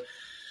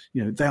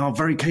they are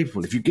very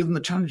capable. If you give them the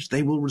challenge,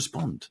 they will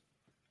respond.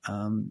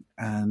 And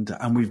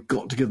we've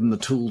got to give them the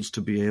tools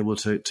to be able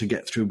to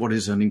get through what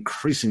is an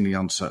increasingly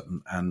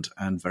uncertain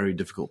and very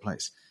difficult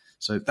place.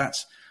 So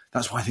that's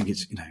why I think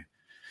it's,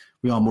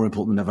 we are more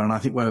important than ever. And I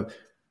think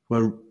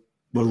we're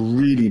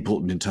really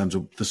important in terms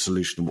of the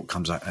solution and what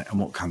comes out and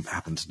what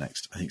happens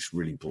next. I think it's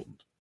really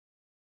important.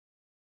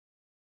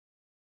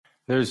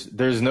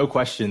 There's no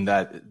question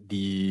that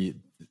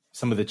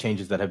some of the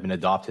changes that have been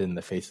adopted in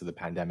the face of the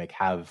pandemic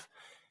have,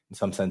 in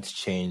some sense,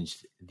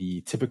 changed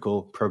the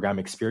typical program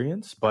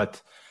experience.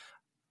 But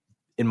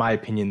in my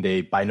opinion,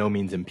 they by no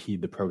means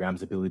impede the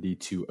program's ability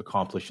to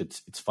accomplish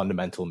its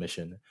fundamental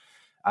mission.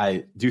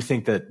 I do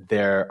think that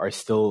there are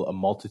still a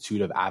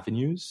multitude of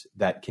avenues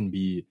that can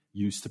be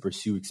used to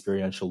pursue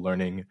experiential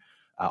learning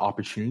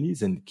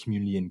opportunities and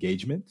community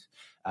engagement,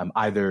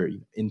 either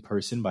in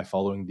person by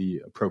following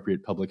the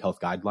appropriate public health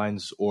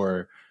guidelines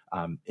or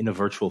in a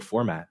virtual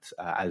format,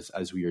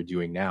 as we are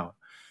doing now.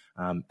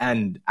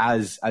 And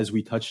as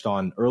we touched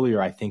on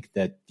earlier, I think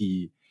that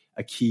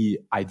a key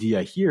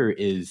idea here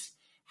is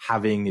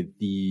having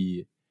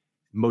the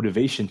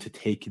motivation to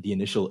take the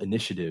initial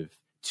initiative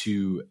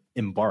to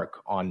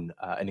embark on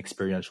an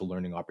experiential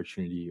learning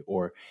opportunity,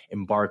 or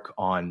embark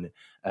on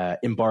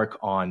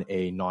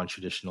a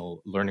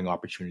non-traditional learning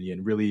opportunity,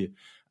 and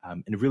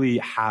really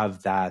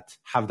have that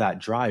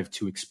drive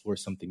to explore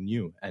something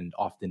new, and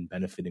often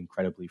benefit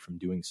incredibly from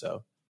doing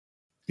so.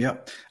 Yeah,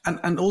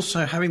 and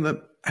also having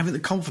the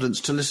confidence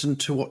to listen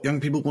to what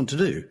young people want to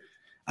do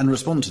and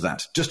respond to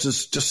that, just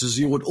as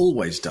you would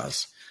always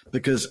does,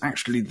 because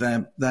actually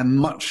they're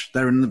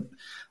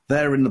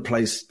in the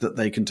place that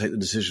they can take the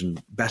decision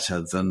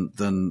better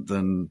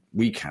than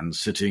we can,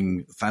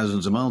 sitting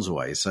thousands of miles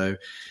away. So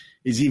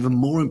it's even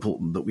more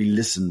important that we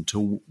listen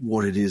to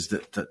what it is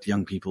that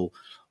young people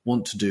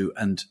want to do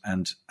and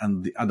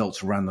the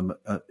adults around them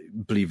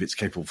believe it's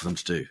capable for them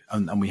to do.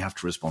 And we have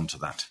to respond to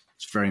that.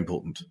 It's very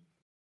important.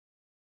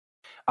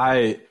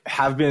 I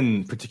have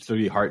been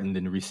particularly heartened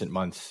in recent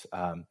months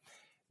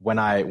when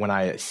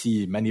I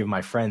see many of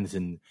my friends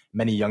and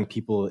many young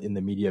people in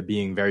the media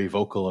being very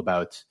vocal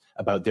about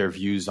their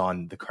views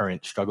on the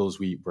current struggles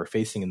we're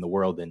facing in the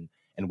world and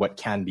what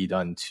can be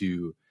done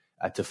to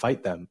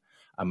fight them.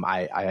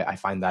 I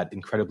find that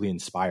incredibly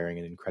inspiring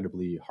and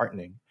incredibly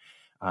heartening.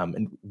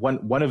 And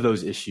one of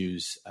those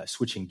issues,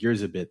 switching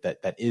gears a bit,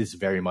 that is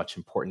very much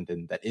important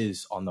and that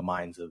is on the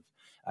minds of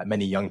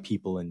many young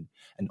people and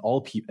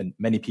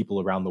many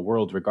people around the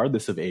world,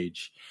 regardless of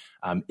age,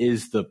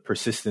 is the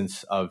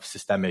persistence of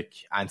systemic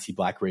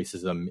anti-Black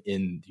racism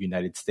in the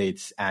United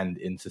States and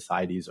in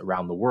societies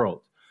around the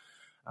world.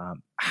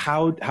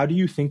 How do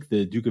you think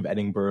the Duke of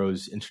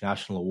Edinburgh's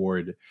International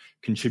Award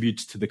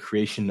contributes to the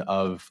creation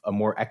of a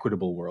more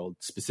equitable world,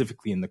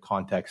 specifically in the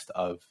context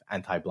of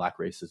anti-Black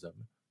racism?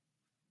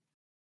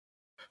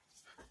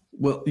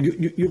 Well,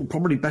 you're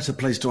probably better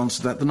placed to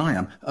answer that than I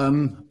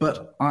am.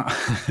 But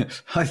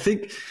I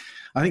think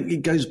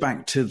it goes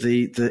back to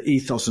the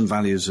ethos and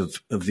values of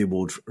the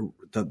award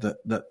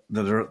that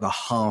are at the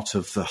heart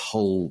of the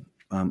whole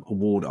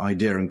award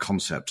idea and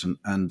concept.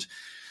 And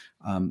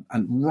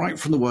right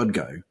from the word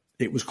go,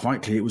 it was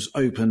quite clear it was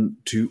open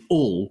to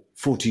all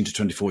 14 to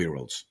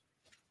 24-year-olds,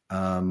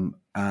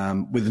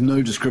 with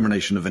no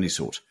discrimination of any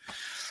sort.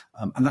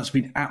 And that's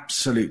been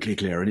absolutely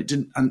clear. And it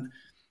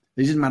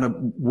didn't matter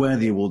where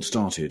the award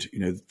started.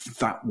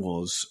 That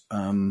was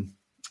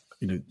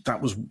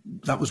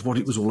what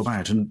it was all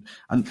about. And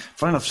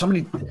funny enough,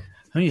 somebody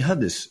only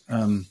heard this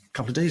a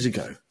couple of days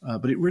ago,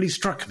 but it really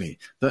struck me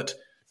that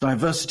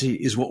diversity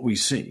is what we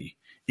see,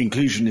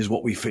 inclusion is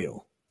what we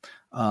feel.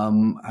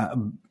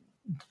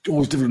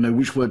 Always difficult to know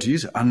which word to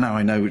use, and now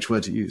I know which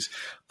word to use.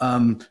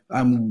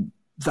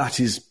 That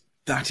is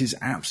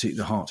absolutely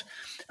the heart.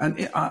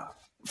 And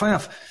funny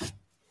enough,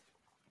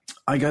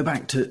 I go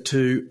back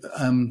to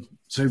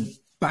so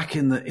back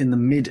in the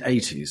mid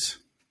 80s.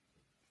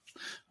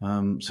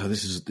 So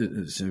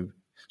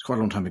it's quite a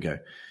long time ago.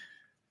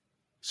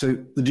 So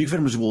the Duke of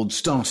Edinburgh's Award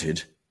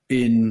started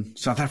in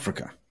South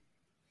Africa.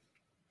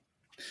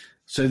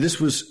 So this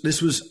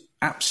was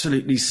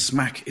absolutely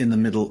smack in the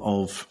middle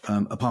of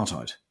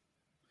apartheid.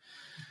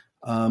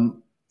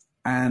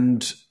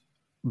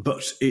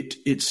 But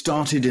it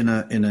started in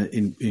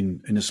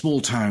a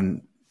small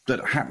town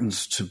that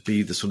happens to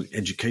be the sort of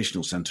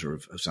educational centre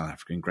of South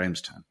Africa in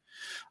Grahamstown,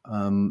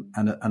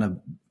 and a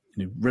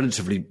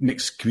relatively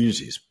mixed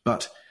communities.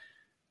 But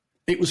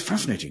it was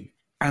fascinating,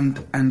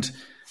 and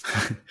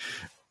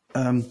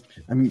I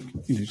mean,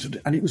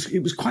 and it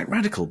was quite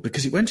radical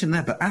because it went in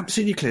there, but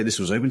absolutely clear this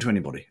was open to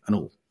anybody and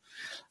all.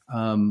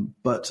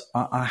 But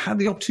I had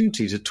the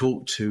opportunity to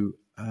talk to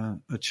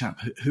a chap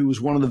who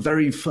was one of the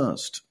very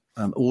first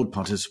award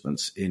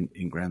participants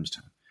in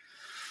Grahamstown.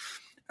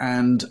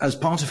 And as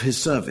part of his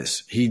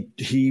service,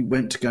 he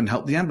went to go and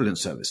help the ambulance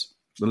service,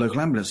 the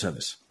local ambulance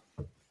service.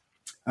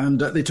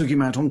 And they took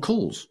him out on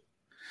calls.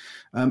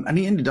 And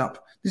he ended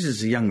up, this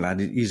is a young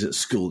lad, he's at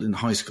school, in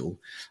high school,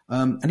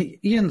 and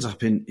he ends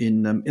up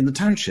in the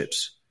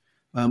townships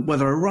where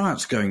there are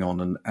riots going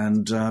on,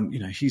 and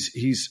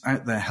he's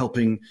out there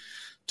helping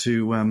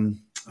to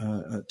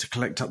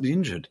collect up the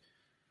injured.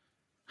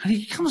 And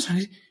he comes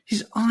home,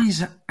 his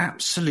eyes are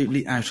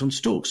absolutely out on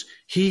stalks.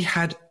 He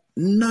had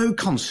no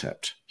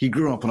concept. He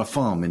grew up on a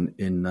farm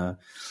in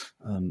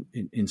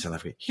South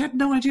Africa. He had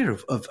no idea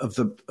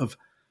of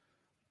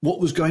what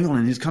was going on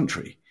in his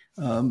country.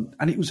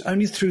 And it was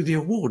only through the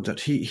award that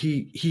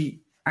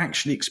he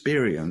actually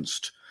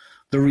experienced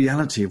the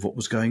reality of what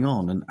was going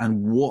on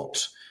and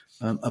what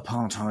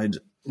apartheid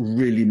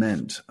really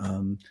meant.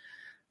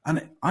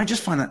 And I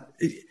just find that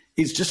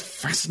it's just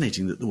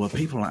fascinating that there were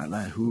people out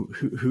there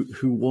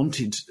who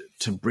wanted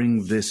to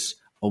bring this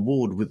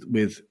award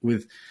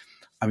with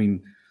I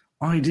mean,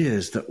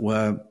 ideas that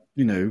were,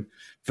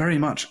 very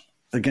much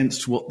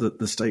against what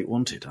the state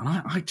wanted. And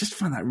I just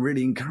find that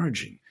really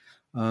encouraging.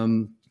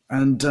 And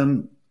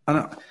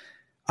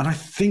I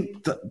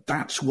think that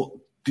that's what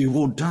the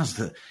award does,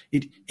 that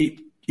it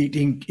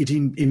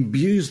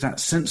imbues that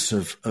sense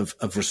of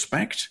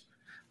respect,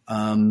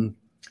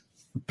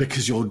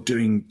 because you're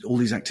doing all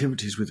these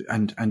activities with,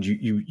 and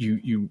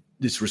you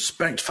this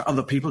respect for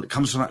other people. It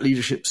comes from that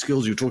leadership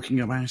skills. You're talking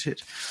about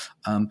it.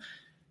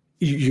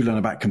 You learn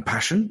about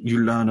compassion. You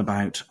learn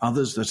about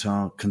others that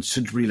are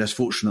considerably less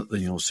fortunate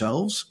than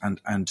yourselves,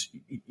 and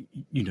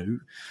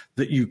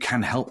that you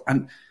can help.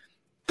 And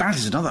that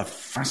is another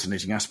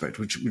fascinating aspect,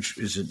 which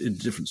is a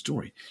different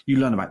story. You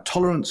learn about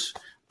tolerance,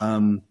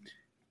 and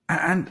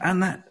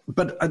that,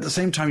 but at the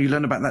same time, you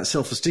learn about that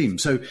self-esteem.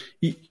 So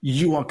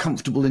you are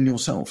comfortable in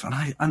yourself,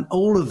 and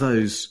all of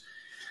those,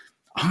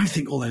 I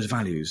think, all those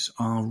values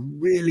are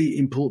really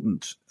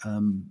important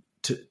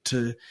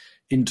to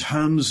in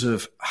terms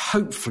of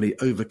hopefully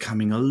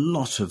overcoming a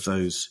lot of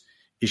those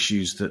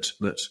issues that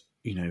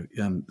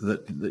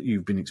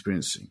you've been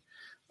experiencing,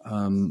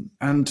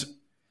 and.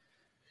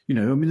 I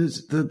mean,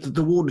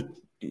 the award,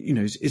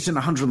 it's in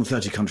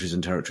 130 countries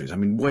and territories. I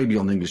mean, way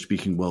beyond the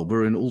English-speaking world.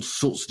 We're in all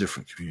sorts of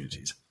different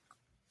communities.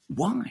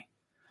 Why?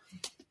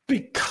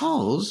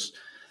 Because,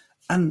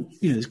 and,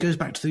 this goes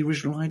back to the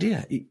original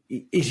idea.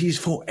 It is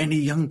for any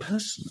young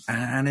person,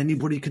 and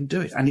anybody can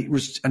do it. And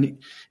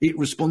it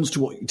responds to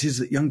what it is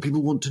that young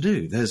people want to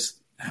do.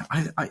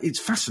 It's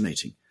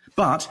fascinating.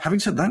 But having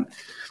said that,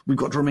 we've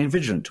got to remain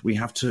vigilant. We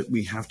have to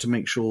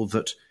make sure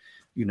that,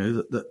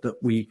 that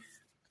we,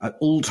 at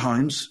all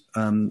times,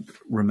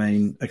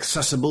 remain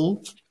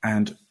accessible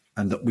and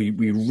that we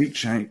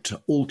reach out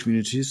to all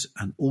communities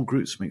and all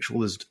groups, make sure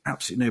there's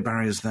absolutely no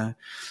barriers there.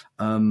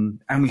 And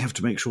we have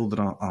to make sure that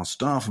our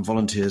staff and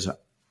volunteers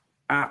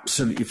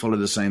absolutely follow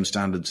the same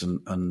standards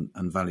and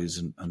values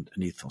and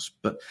ethos.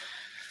 But,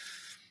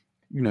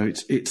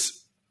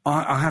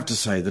 I have to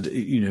say that,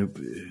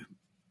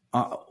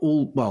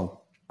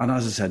 and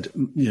as I said,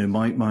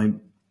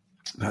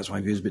 perhaps my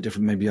view is a bit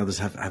different. Maybe others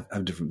have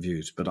different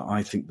views, but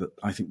I think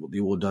what the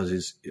award does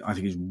is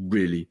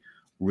really,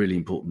 really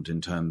important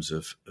in terms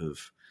of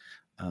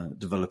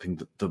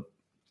developing the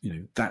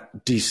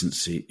that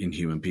decency in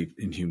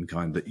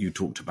humankind that you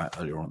talked about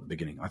earlier on at the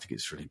beginning. I think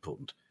it's really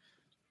important.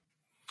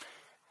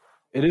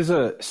 It is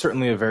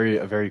certainly a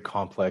very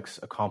complex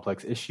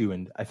issue,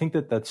 and I think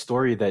that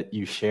story that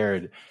you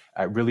shared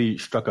really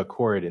struck a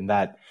chord in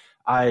that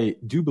I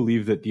do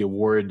believe that the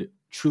award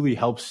truly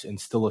helps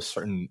instill a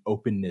certain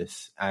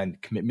openness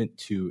and commitment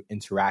to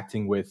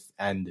interacting with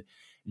and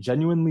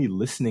genuinely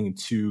listening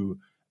to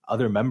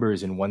other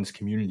members in one's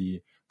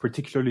community,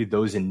 particularly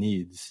those in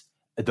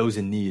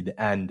need,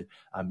 and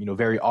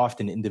very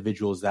often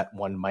individuals that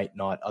one might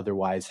not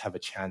otherwise have a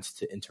chance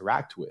to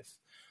interact with.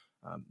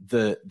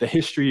 The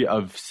history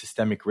of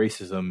systemic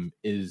racism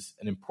is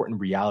an important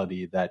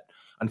reality that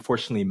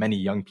unfortunately many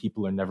young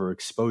people are never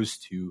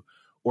exposed to,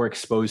 or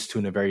exposed to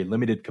in a very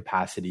limited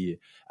capacity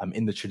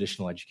in the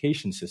traditional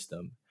education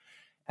system.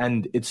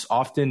 And it's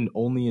often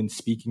only in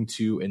speaking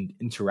to and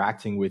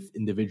interacting with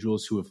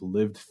individuals who have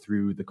lived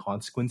through the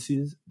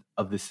consequences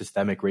of the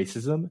systemic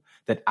racism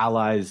that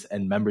allies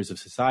and members of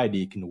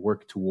society can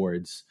work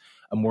towards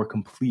a more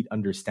complete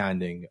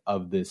understanding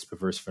of this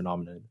perverse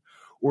phenomenon,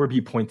 or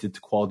be pointed to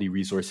quality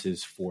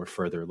resources for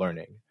further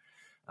learning.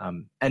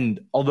 And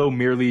although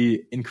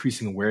merely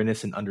increasing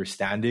awareness and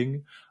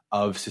understanding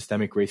of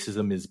systemic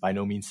racism is by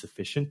no means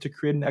sufficient to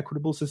create an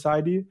equitable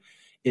society,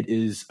 it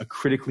is a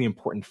critically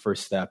important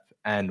first step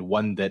and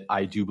one that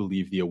I do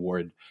believe the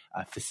award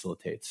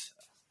facilitates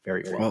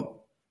very well.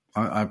 Well,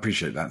 I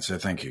appreciate that. So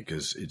thank you,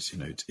 because it's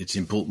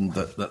important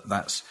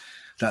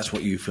that's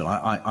what you feel.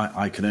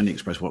 I can only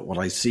express what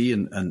I see,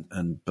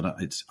 but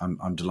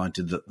I'm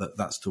delighted that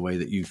that's the way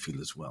that you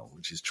feel as well,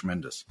 which is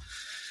tremendous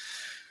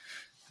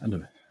and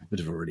a bit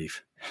of a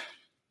relief.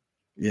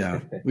 Yeah,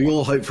 we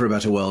all hope for a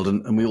better world,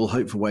 and we all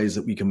hope for ways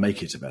that we can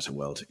make it a better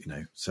world.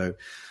 So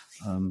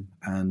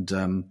it's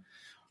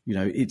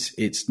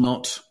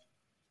not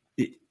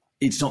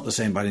the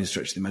same by any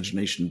stretch of the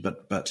imagination,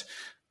 but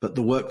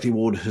the work the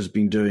award has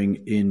been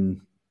doing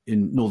in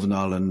Northern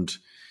Ireland,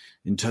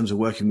 in terms of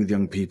working with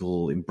young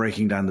people, in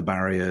breaking down the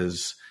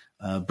barriers,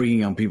 bringing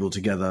young people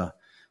together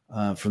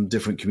from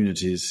different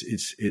communities,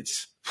 it's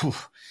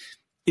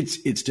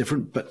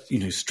different, but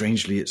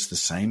strangely, it's the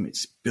same.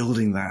 It's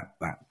building that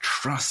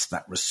trust,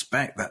 that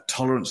respect, that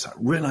tolerance, that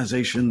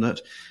realization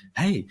that,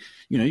 hey,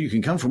 you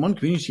can come from one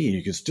community and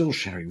you can still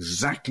share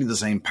exactly the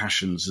same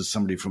passions as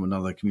somebody from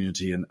another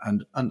community, and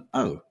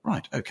oh,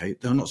 right, okay,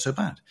 they're not so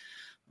bad.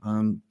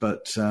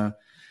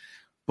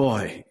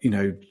 Boy,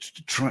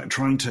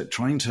 trying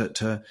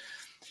to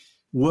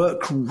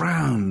work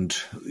around,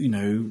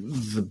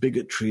 the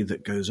bigotry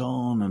that goes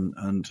on,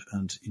 and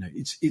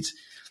it's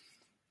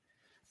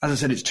as I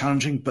said, it's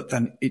challenging, but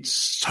then it's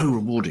so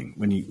rewarding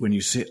when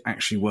you see it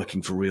actually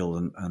working for real,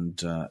 and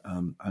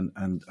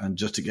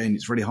just again,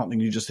 it's really heartening.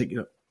 You just think,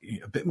 a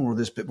bit more of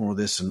this,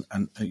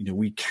 and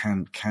we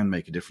can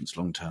make a difference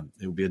long term.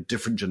 There will be a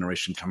different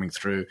generation coming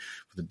through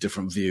with a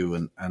different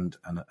view, and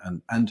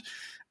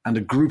a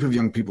group of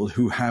young people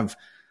who have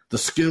the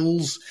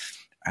skills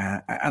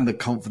and the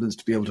confidence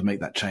to be able to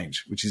make that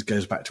change, which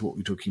goes back to what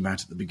we were talking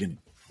about at the beginning.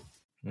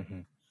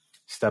 Mm-hmm.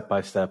 Step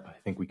by step, I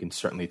think we can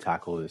certainly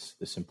tackle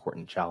this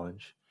important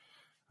challenge.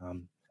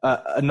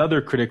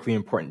 Another critically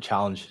important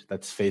challenge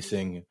that's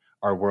facing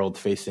our world,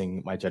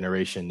 facing my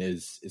generation,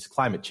 is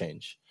climate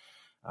change.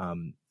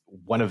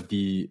 One of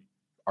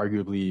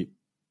arguably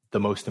the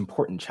most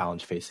important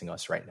challenge facing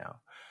us right now.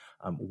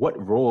 What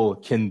role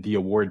can the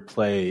award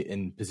play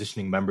in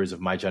positioning members of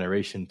my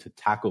generation to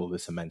tackle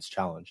this immense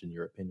challenge, in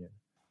your opinion?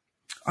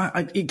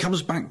 It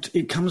comes back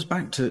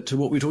to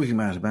what we're talking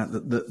about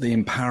the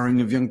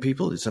empowering of young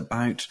people. It's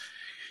about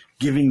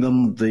giving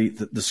them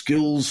the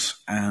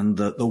skills and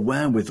the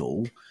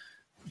wherewithal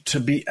to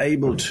be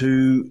able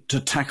to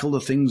tackle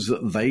the things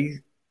that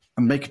they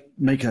make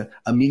a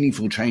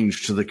meaningful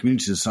change to the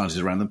communities and societies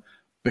around them,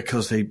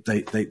 because they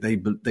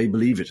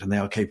believe it and they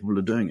are capable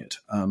of doing it.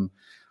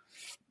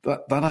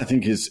 That I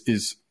think is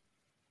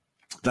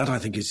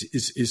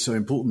so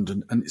important,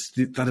 and it's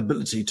that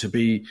ability to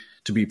be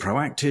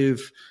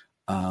proactive,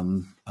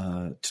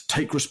 to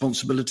take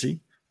responsibility,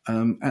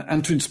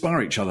 and to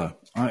inspire each other.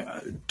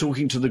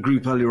 Talking to the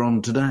group earlier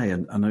on today,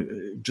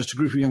 and just a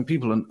group of young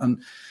people,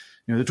 and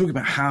they're talking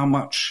about how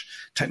much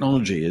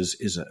technology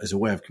is a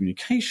way of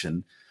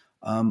communication,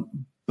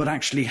 but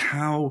actually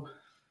how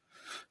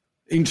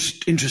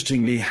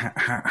interestingly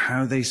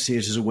how they see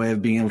it as a way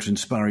of being able to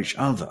inspire each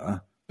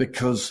other,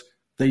 because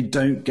they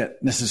don't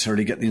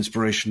necessarily get the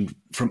inspiration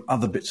from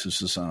other bits of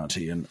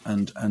society and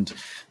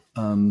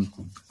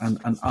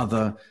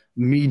other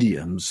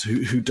mediums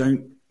who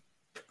don't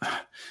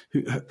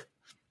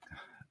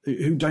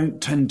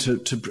tend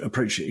to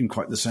approach it in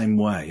quite the same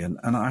way. And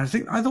I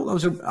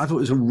thought it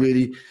was a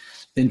really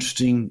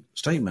interesting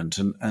statement.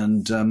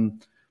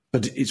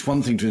 But it's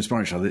one thing to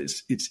inspire each other.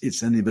 It's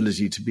then the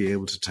ability to be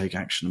able to take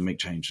action and make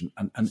change.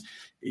 And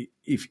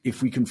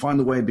if we can find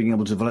a way of being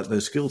able to develop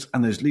those skills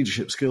and those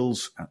leadership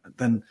skills,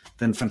 then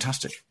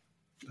fantastic.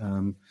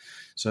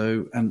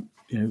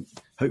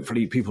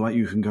 Hopefully people like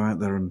you can go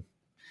out there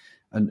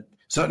and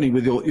certainly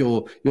with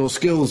your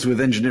skills with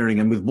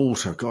engineering and with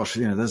water. Gosh,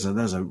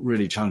 there's a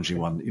really challenging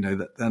one.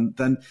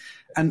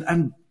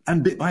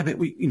 And bit by bit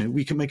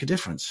we can make a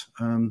difference.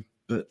 And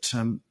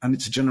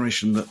it's a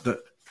generation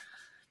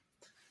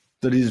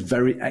that is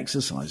very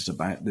exercised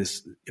about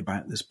this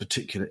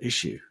particular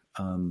issue,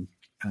 and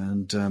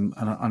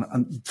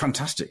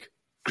fantastic.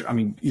 I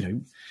mean,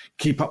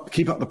 keep up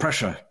the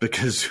pressure,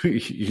 because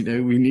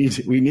we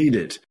need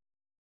it.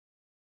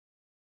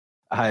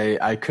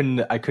 I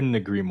couldn't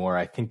agree more.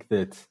 I think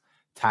that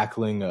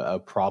tackling a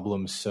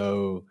problem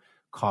so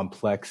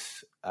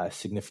complex,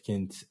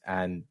 significant,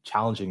 and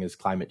challenging as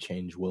climate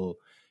change will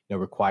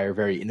require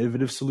very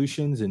innovative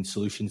solutions, and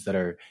solutions that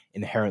are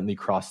inherently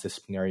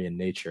cross-disciplinary in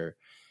nature.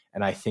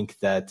 And I think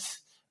that,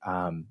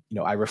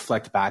 I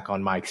reflect back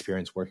on my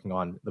experience working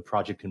on the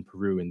project in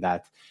Peru, in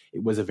that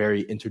it was a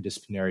very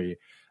interdisciplinary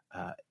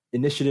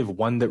initiative,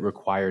 one that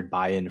required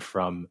buy-in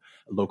from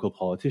local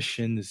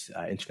politicians,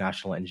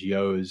 international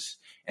NGOs,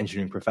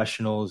 engineering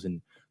professionals,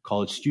 and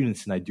college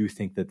students. And I do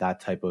think that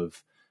type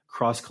of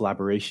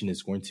cross-collaboration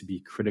is going to be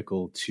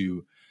critical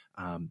to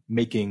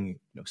making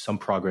some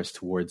progress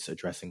towards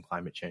addressing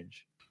climate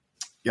change.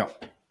 Yeah,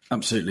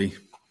 absolutely.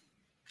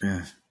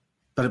 Yeah.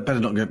 Better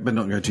not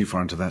go too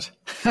far into that.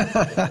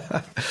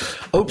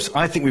 Oops!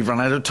 I think we've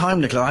run out of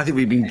time, Nicola. I think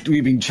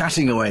we've been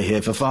chatting away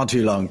here for far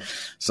too long.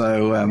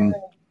 So.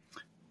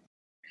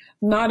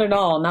 Not at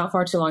all. Not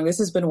far too long. This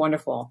has been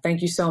wonderful.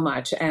 Thank you so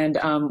much. And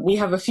we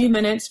have a few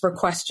minutes for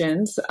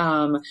questions.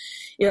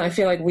 I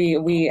feel like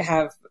we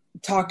have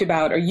talked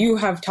about, or you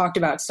have talked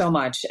about so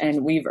much,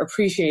 and we've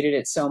appreciated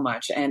it so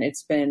much, and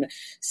it's been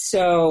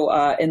so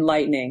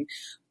enlightening.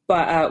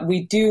 But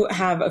we do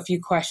have a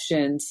few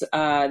questions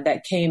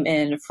that came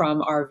in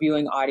from our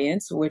viewing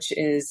audience, which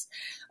is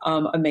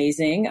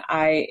amazing.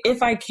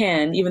 If I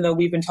can, even though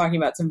we've been talking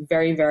about some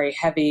very, very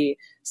heavy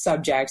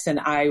subjects, and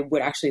I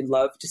would actually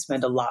love to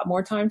spend a lot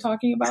more time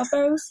talking about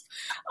those.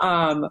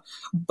 But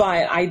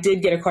I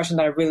did get a question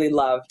that I really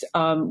loved.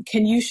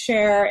 Can you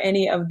share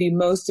any of the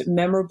most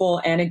memorable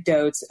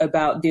anecdotes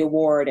about the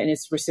award and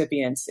its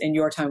recipients in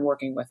your time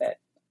working with it?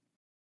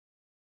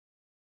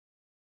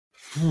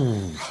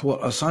 Well,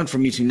 aside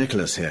from meeting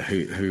Nicholas here,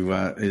 who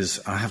is,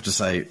 I have to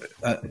say,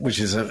 which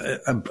is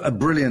a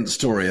brilliant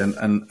story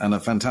and a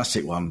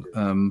fantastic one.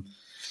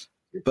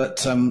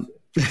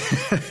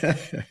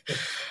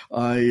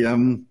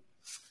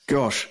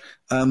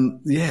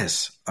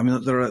 Yes. I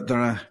mean, there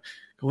are.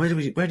 Where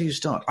do you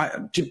start?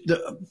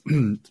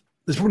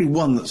 There's probably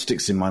one that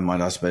sticks in my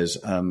mind, I suppose,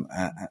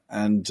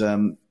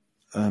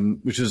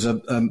 which was a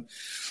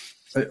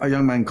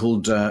young man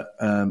called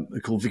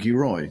Vicky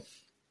Roy.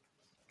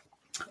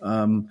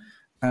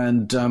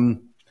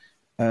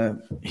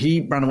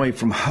 He ran away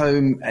from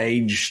home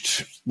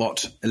aged,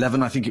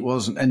 11, I think it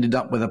was, and ended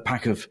up with a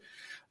pack of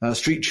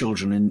street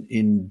children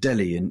in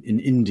Delhi, in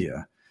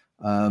India.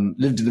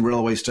 Lived in the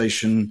railway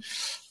station,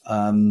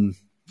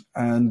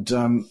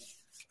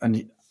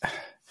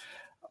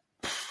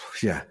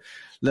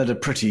 led a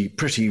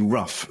pretty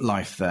rough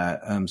life there,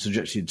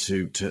 subjected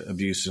to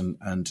abuse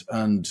and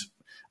earned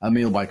a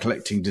meal by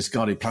collecting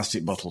discarded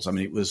plastic bottles. I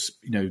mean, it was,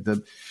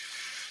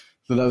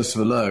 the lowest of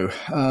the low.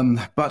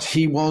 But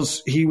he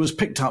was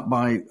picked up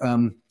by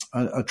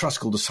a trust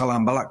called the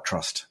Salam Balak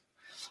Trust.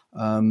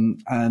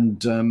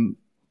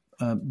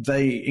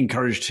 They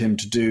encouraged him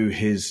to do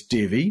his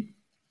DV,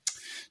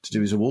 to do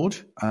his award.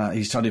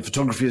 He studied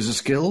photography as a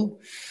skill,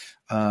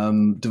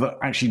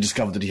 actually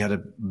discovered that he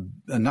had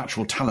a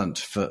natural talent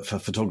for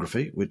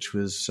photography, which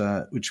was,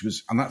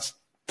 and that's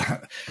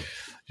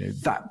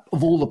that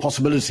of all the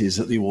possibilities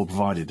that the award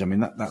provided. I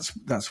mean,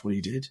 that's what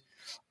he did.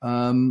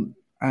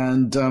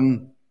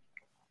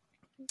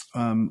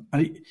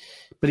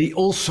 But he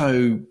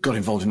also got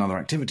involved in other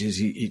activities.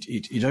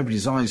 He'd opened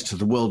his eyes to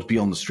the world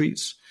beyond the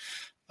streets.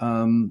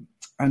 And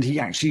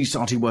he actually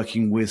started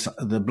working with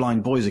the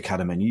Blind Boys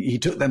Academy. He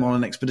took them on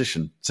an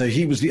expedition. So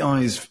he was the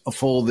eyes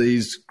for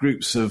these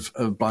groups of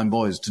blind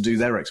boys to do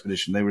their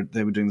expedition. They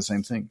were doing the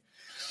same thing.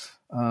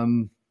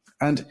 And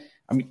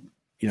I mean,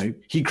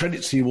 he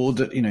credits the award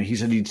that, he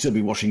said he'd still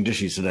be washing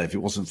dishes today if it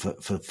wasn't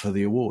for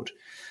the award.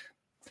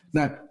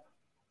 Now,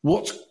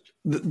 what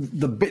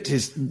the bit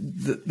is,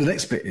 the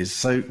next bit is,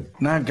 so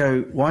now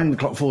wind the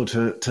clock forward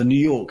to New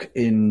York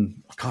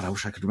I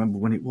wish I could remember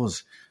when it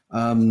was,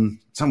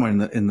 somewhere in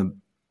the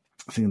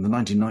I think in the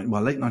late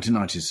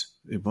 1990s,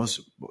 it was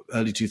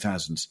early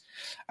 2000s.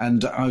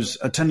 And I was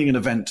attending an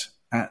event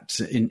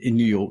in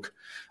New York.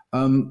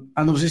 And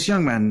there was this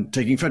young man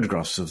taking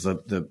photographs of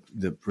the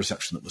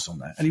reception that was on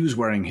there. And he was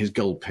wearing his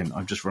gold pin.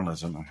 I've just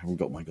realized I haven't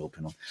got my gold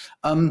pin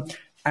on.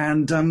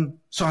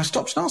 So I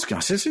stopped and asked him,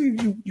 I said, so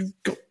you've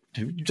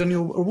done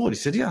your award? He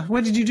said, yeah.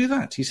 Where did you do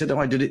that? He said,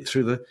 I did it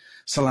through the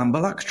Salam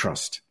Balak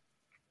Trust.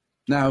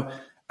 Now,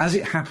 as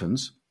it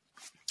happens,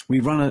 we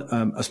run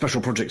a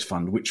special projects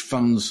fund which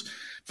funds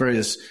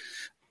various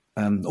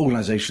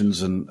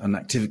organizations and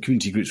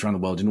community groups around the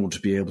world in order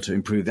to be able to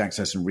improve the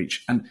access and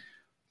reach. And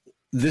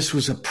this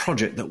was a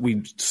project that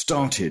we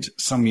started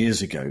some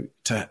years ago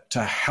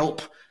to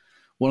help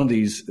one of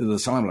these, the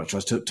Salam Balak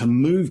Trust, to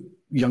move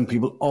young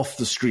people off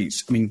the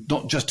streets. I mean,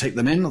 not just take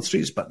them in on the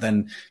streets, but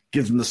then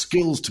give them the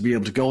skills to be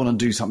able to go on and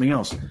do something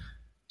else.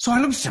 So I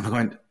looked at him and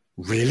went,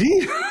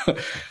 really?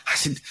 I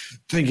said,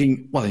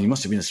 thinking, well, then you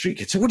must have been a street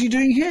kid. So what are you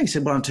doing here? He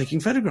said, well, I'm taking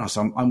photographs.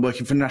 I'm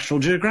working for National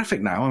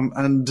Geographic now.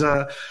 And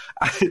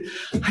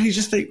you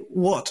just think,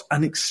 what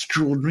an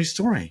extraordinary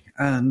story.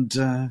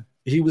 And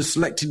he was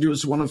selected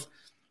as one of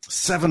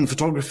 7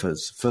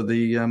 photographers for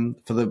the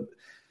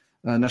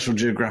National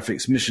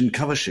Geographic's mission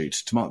cover shoot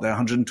to mark their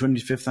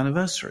 125th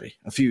anniversary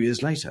a few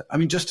years later. I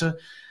mean, and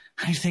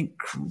you think,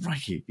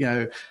 crikey,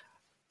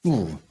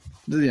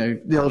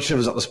 the old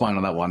shivers up the spine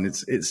on that one.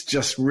 It's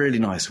just really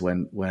nice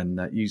when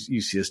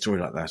you see a story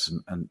like that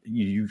and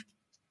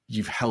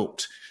you've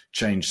helped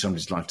change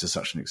somebody's life to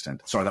such an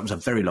extent. Sorry, that was a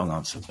very long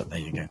answer, but there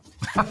you go.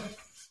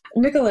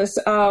 Nicholas,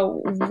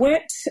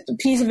 what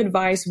piece of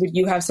advice would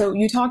you have? So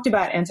you talked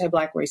about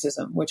anti-Black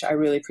racism, which I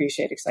really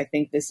appreciate because I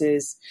think this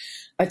is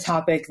a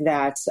topic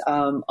that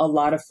a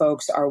lot of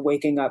folks are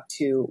waking up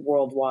to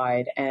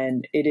worldwide,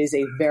 and it is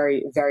a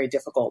very, very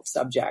difficult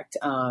subject.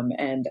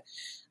 And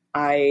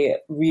I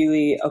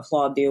really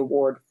applaud the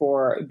award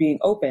for being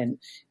open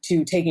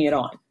to taking it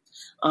on.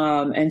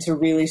 and to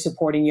really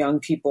supporting young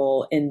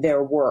people in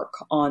their work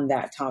on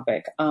that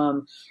topic.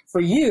 For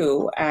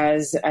you,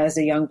 as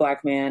a young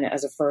Black man,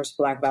 as a first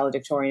Black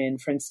valedictorian in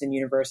Princeton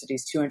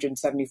University's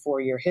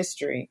 274-year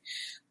history,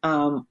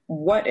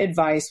 what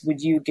advice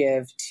would you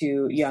give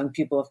to young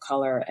people of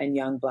color and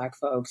young Black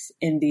folks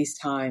in these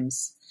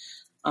times?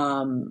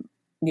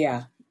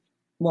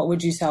 What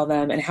would you tell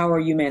them, and how are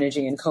you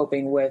managing and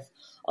coping with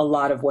a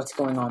lot of what's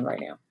going on right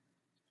now?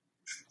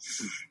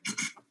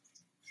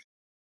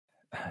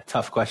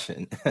 Tough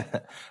question.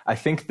 I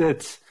think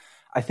that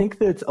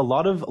a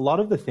lot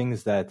of the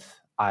things that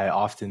I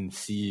often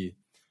see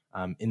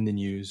in the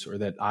news, or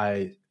that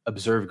I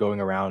observe going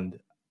around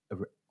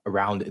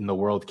in the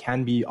world,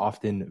 can be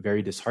often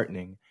very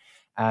disheartening.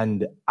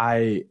 And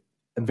I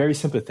am very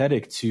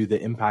sympathetic to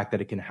the impact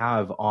that it can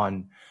have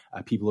on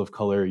people of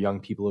color,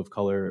 young people of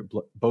color,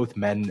 both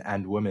men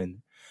and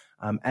women.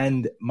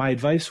 And my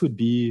advice would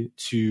be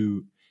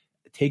to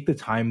take the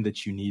time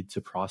that you need to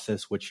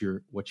process what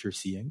you're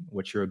seeing,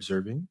 what you're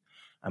observing.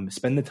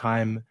 Spend the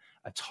time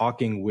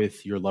talking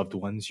with your loved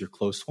ones, your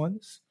close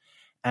ones,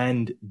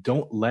 and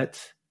don't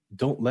let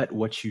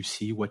what you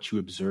see, what you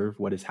observe,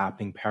 what is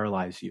happening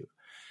paralyze you.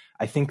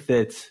 I think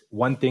that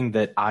one thing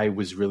that I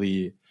was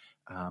really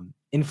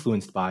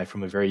influenced by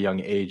from a very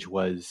young age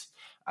was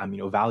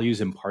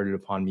values imparted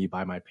upon me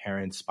by my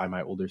parents, by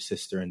my older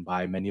sister, and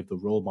by many of the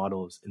role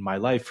models in my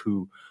life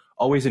who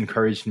always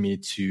encouraged me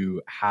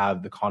to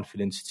have the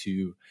confidence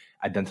to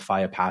identify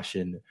a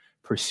passion,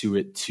 pursue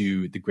it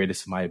to the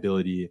greatest of my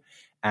ability,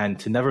 and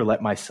to never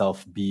let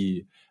myself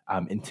be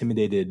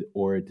intimidated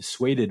or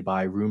dissuaded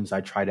by rooms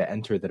I try to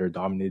enter that are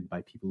dominated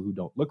by people who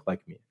don't look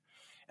like me.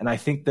 And I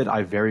think that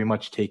I've very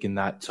much taken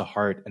that to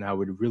heart, and I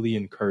would really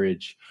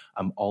encourage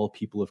all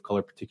people of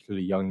color,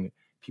 particularly young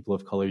people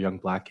of color, young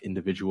Black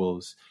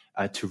individuals,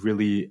 to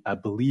really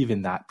believe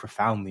in that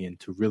profoundly, and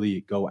to really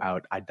go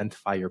out,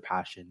 identify your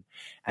passion,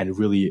 and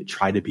really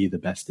try to be the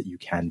best that you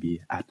can be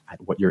at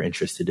what you're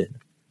interested in.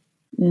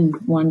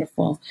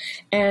 Wonderful.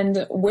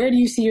 And where do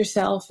you see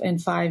yourself in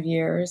 5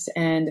 years?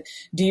 And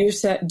do you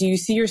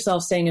see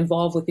yourself staying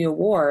involved with the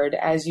award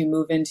as you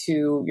move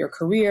into your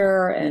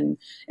career and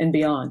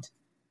beyond?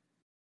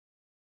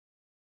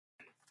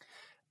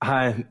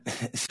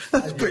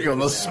 That's put you on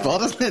the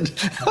spot, isn't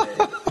it?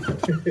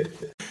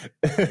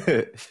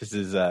 This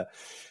is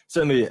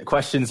certainly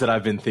questions that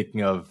I've been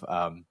thinking of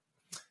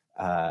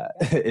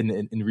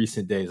in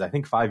recent days. I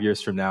think 5 years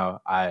from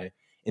now, I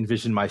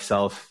envision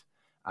myself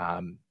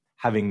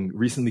having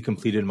recently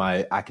completed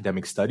my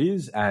academic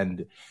studies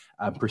and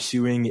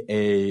pursuing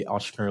a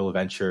entrepreneurial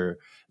venture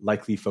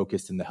likely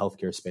focused in the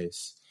healthcare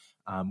space.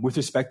 With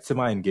respect to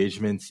my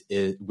engagement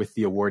with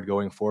the award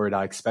going forward,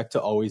 I expect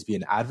to always be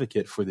an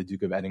advocate for the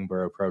Duke of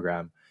Edinburgh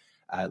program.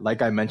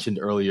 Like I mentioned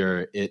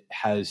earlier, it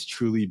has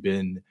truly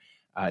been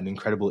an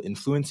incredible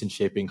influence in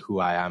shaping who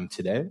I am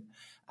today.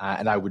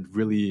 And I would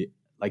really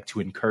like to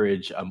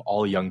encourage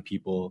all young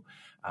people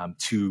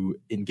to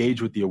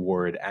engage with the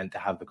award and to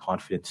have the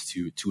confidence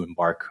to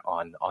embark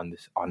on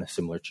a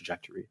similar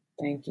trajectory.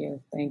 Thank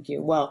you. Thank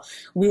you. Well,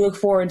 we look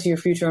forward to your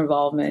future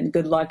involvement.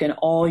 Good luck in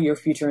all your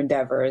future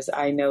endeavors.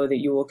 I know that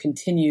you will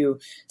continue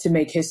to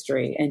make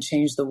history and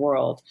change the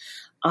world.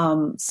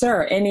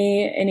 Sir,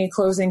 any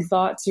closing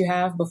thoughts you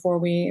have before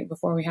we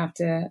have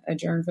to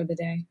adjourn for the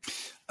day?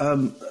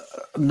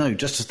 No,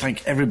 just to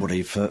thank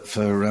everybody for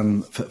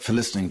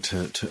listening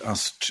to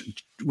us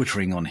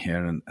wittering on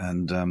here,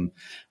 and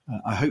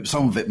I hope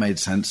some of it made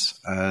sense,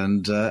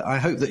 and I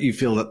hope that you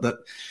feel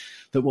that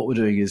what we're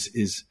doing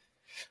is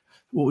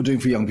what we're doing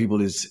for young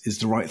people is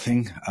the right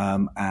thing,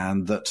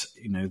 and that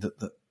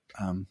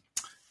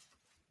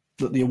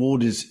that the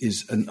award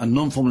is a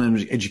non-formal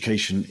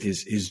education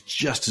is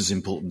just as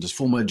important as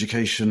formal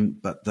education,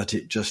 but that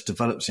it just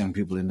develops young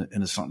people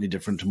in a slightly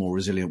different and more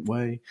resilient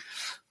way.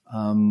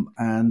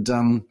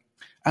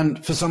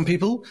 And for some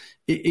people,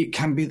 it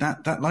can be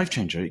that life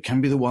changer. It can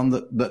be the one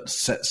that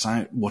sets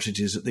out what it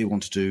is that they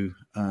want to do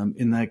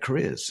in their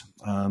careers,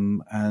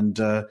 and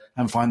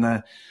find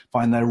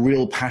their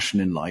real passion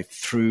in life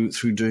through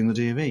doing the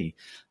DofE.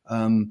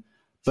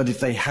 But if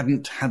they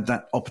hadn't had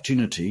that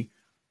opportunity,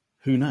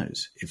 who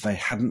knows? If they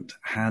hadn't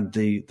had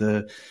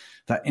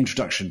that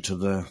introduction to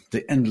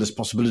the endless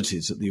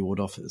possibilities that the award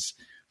offers,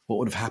 what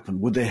would have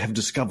happened? Would they have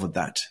discovered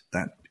that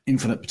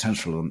infinite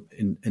potential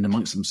in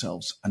amongst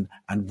themselves,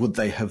 and would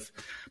they have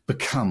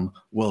become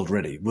world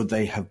ready? Would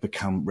they have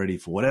become ready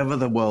for whatever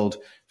the world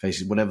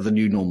faces, whatever the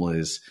new normal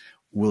is?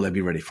 Will they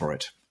be ready for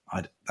it?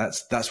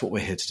 That's what we're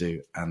here to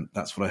do, and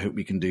that's what I hope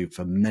we can do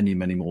for many,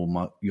 many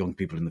more young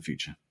people in the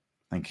future.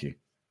 Thank you.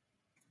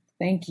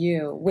 Thank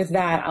you. With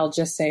that, I'll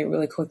just say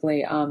really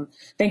quickly,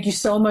 thank you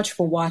so much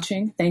for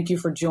watching. Thank you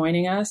for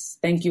joining us.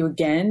 Thank you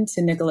again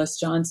to Nicholas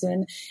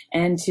Johnson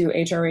and to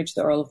HRH,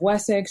 the Earl of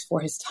Wessex, for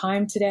his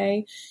time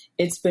today.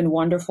 It's been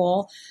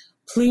wonderful.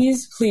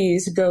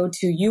 Please go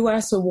to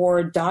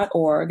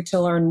usaward.org to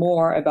learn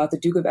more about the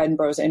Duke of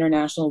Edinburgh's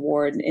International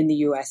Award in the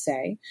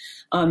USA.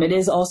 It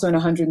is also in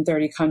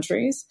 130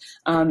 countries,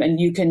 and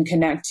you can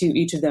connect to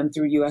each of them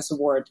through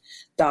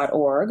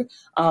usaward.org.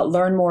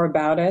 Learn more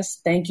about us.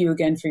 Thank you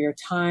again for your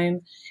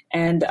time.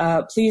 And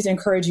please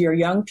encourage your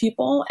young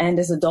people, and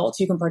as adults,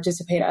 you can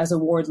participate as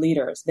award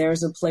leaders.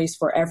 There's a place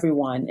for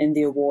everyone in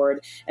the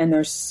award, and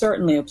there's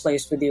certainly a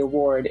place for the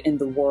award in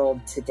the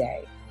world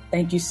today.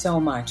 Thank you so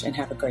much, and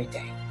have a great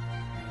day.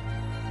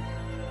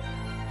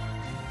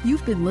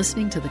 You've been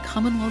listening to the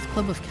Commonwealth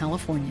Club of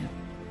California.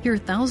 Hear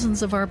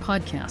thousands of our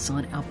podcasts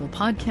on Apple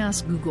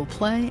Podcasts, Google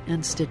Play,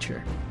 and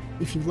Stitcher.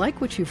 If you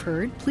like what you've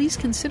heard, please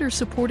consider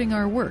supporting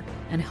our work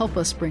and help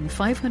us bring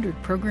 500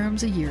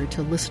 programs a year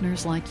to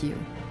listeners like you.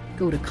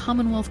 Go to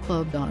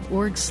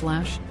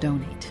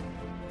commonwealthclub.org/donate.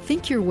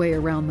 Think your way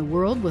around the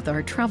world with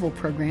our travel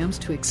programs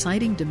to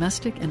exciting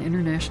domestic and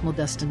international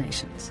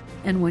destinations.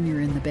 And when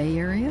you're in the Bay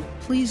Area,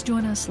 please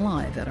join us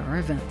live at our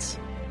events.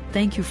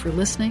 Thank you for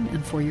listening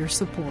and for your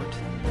support.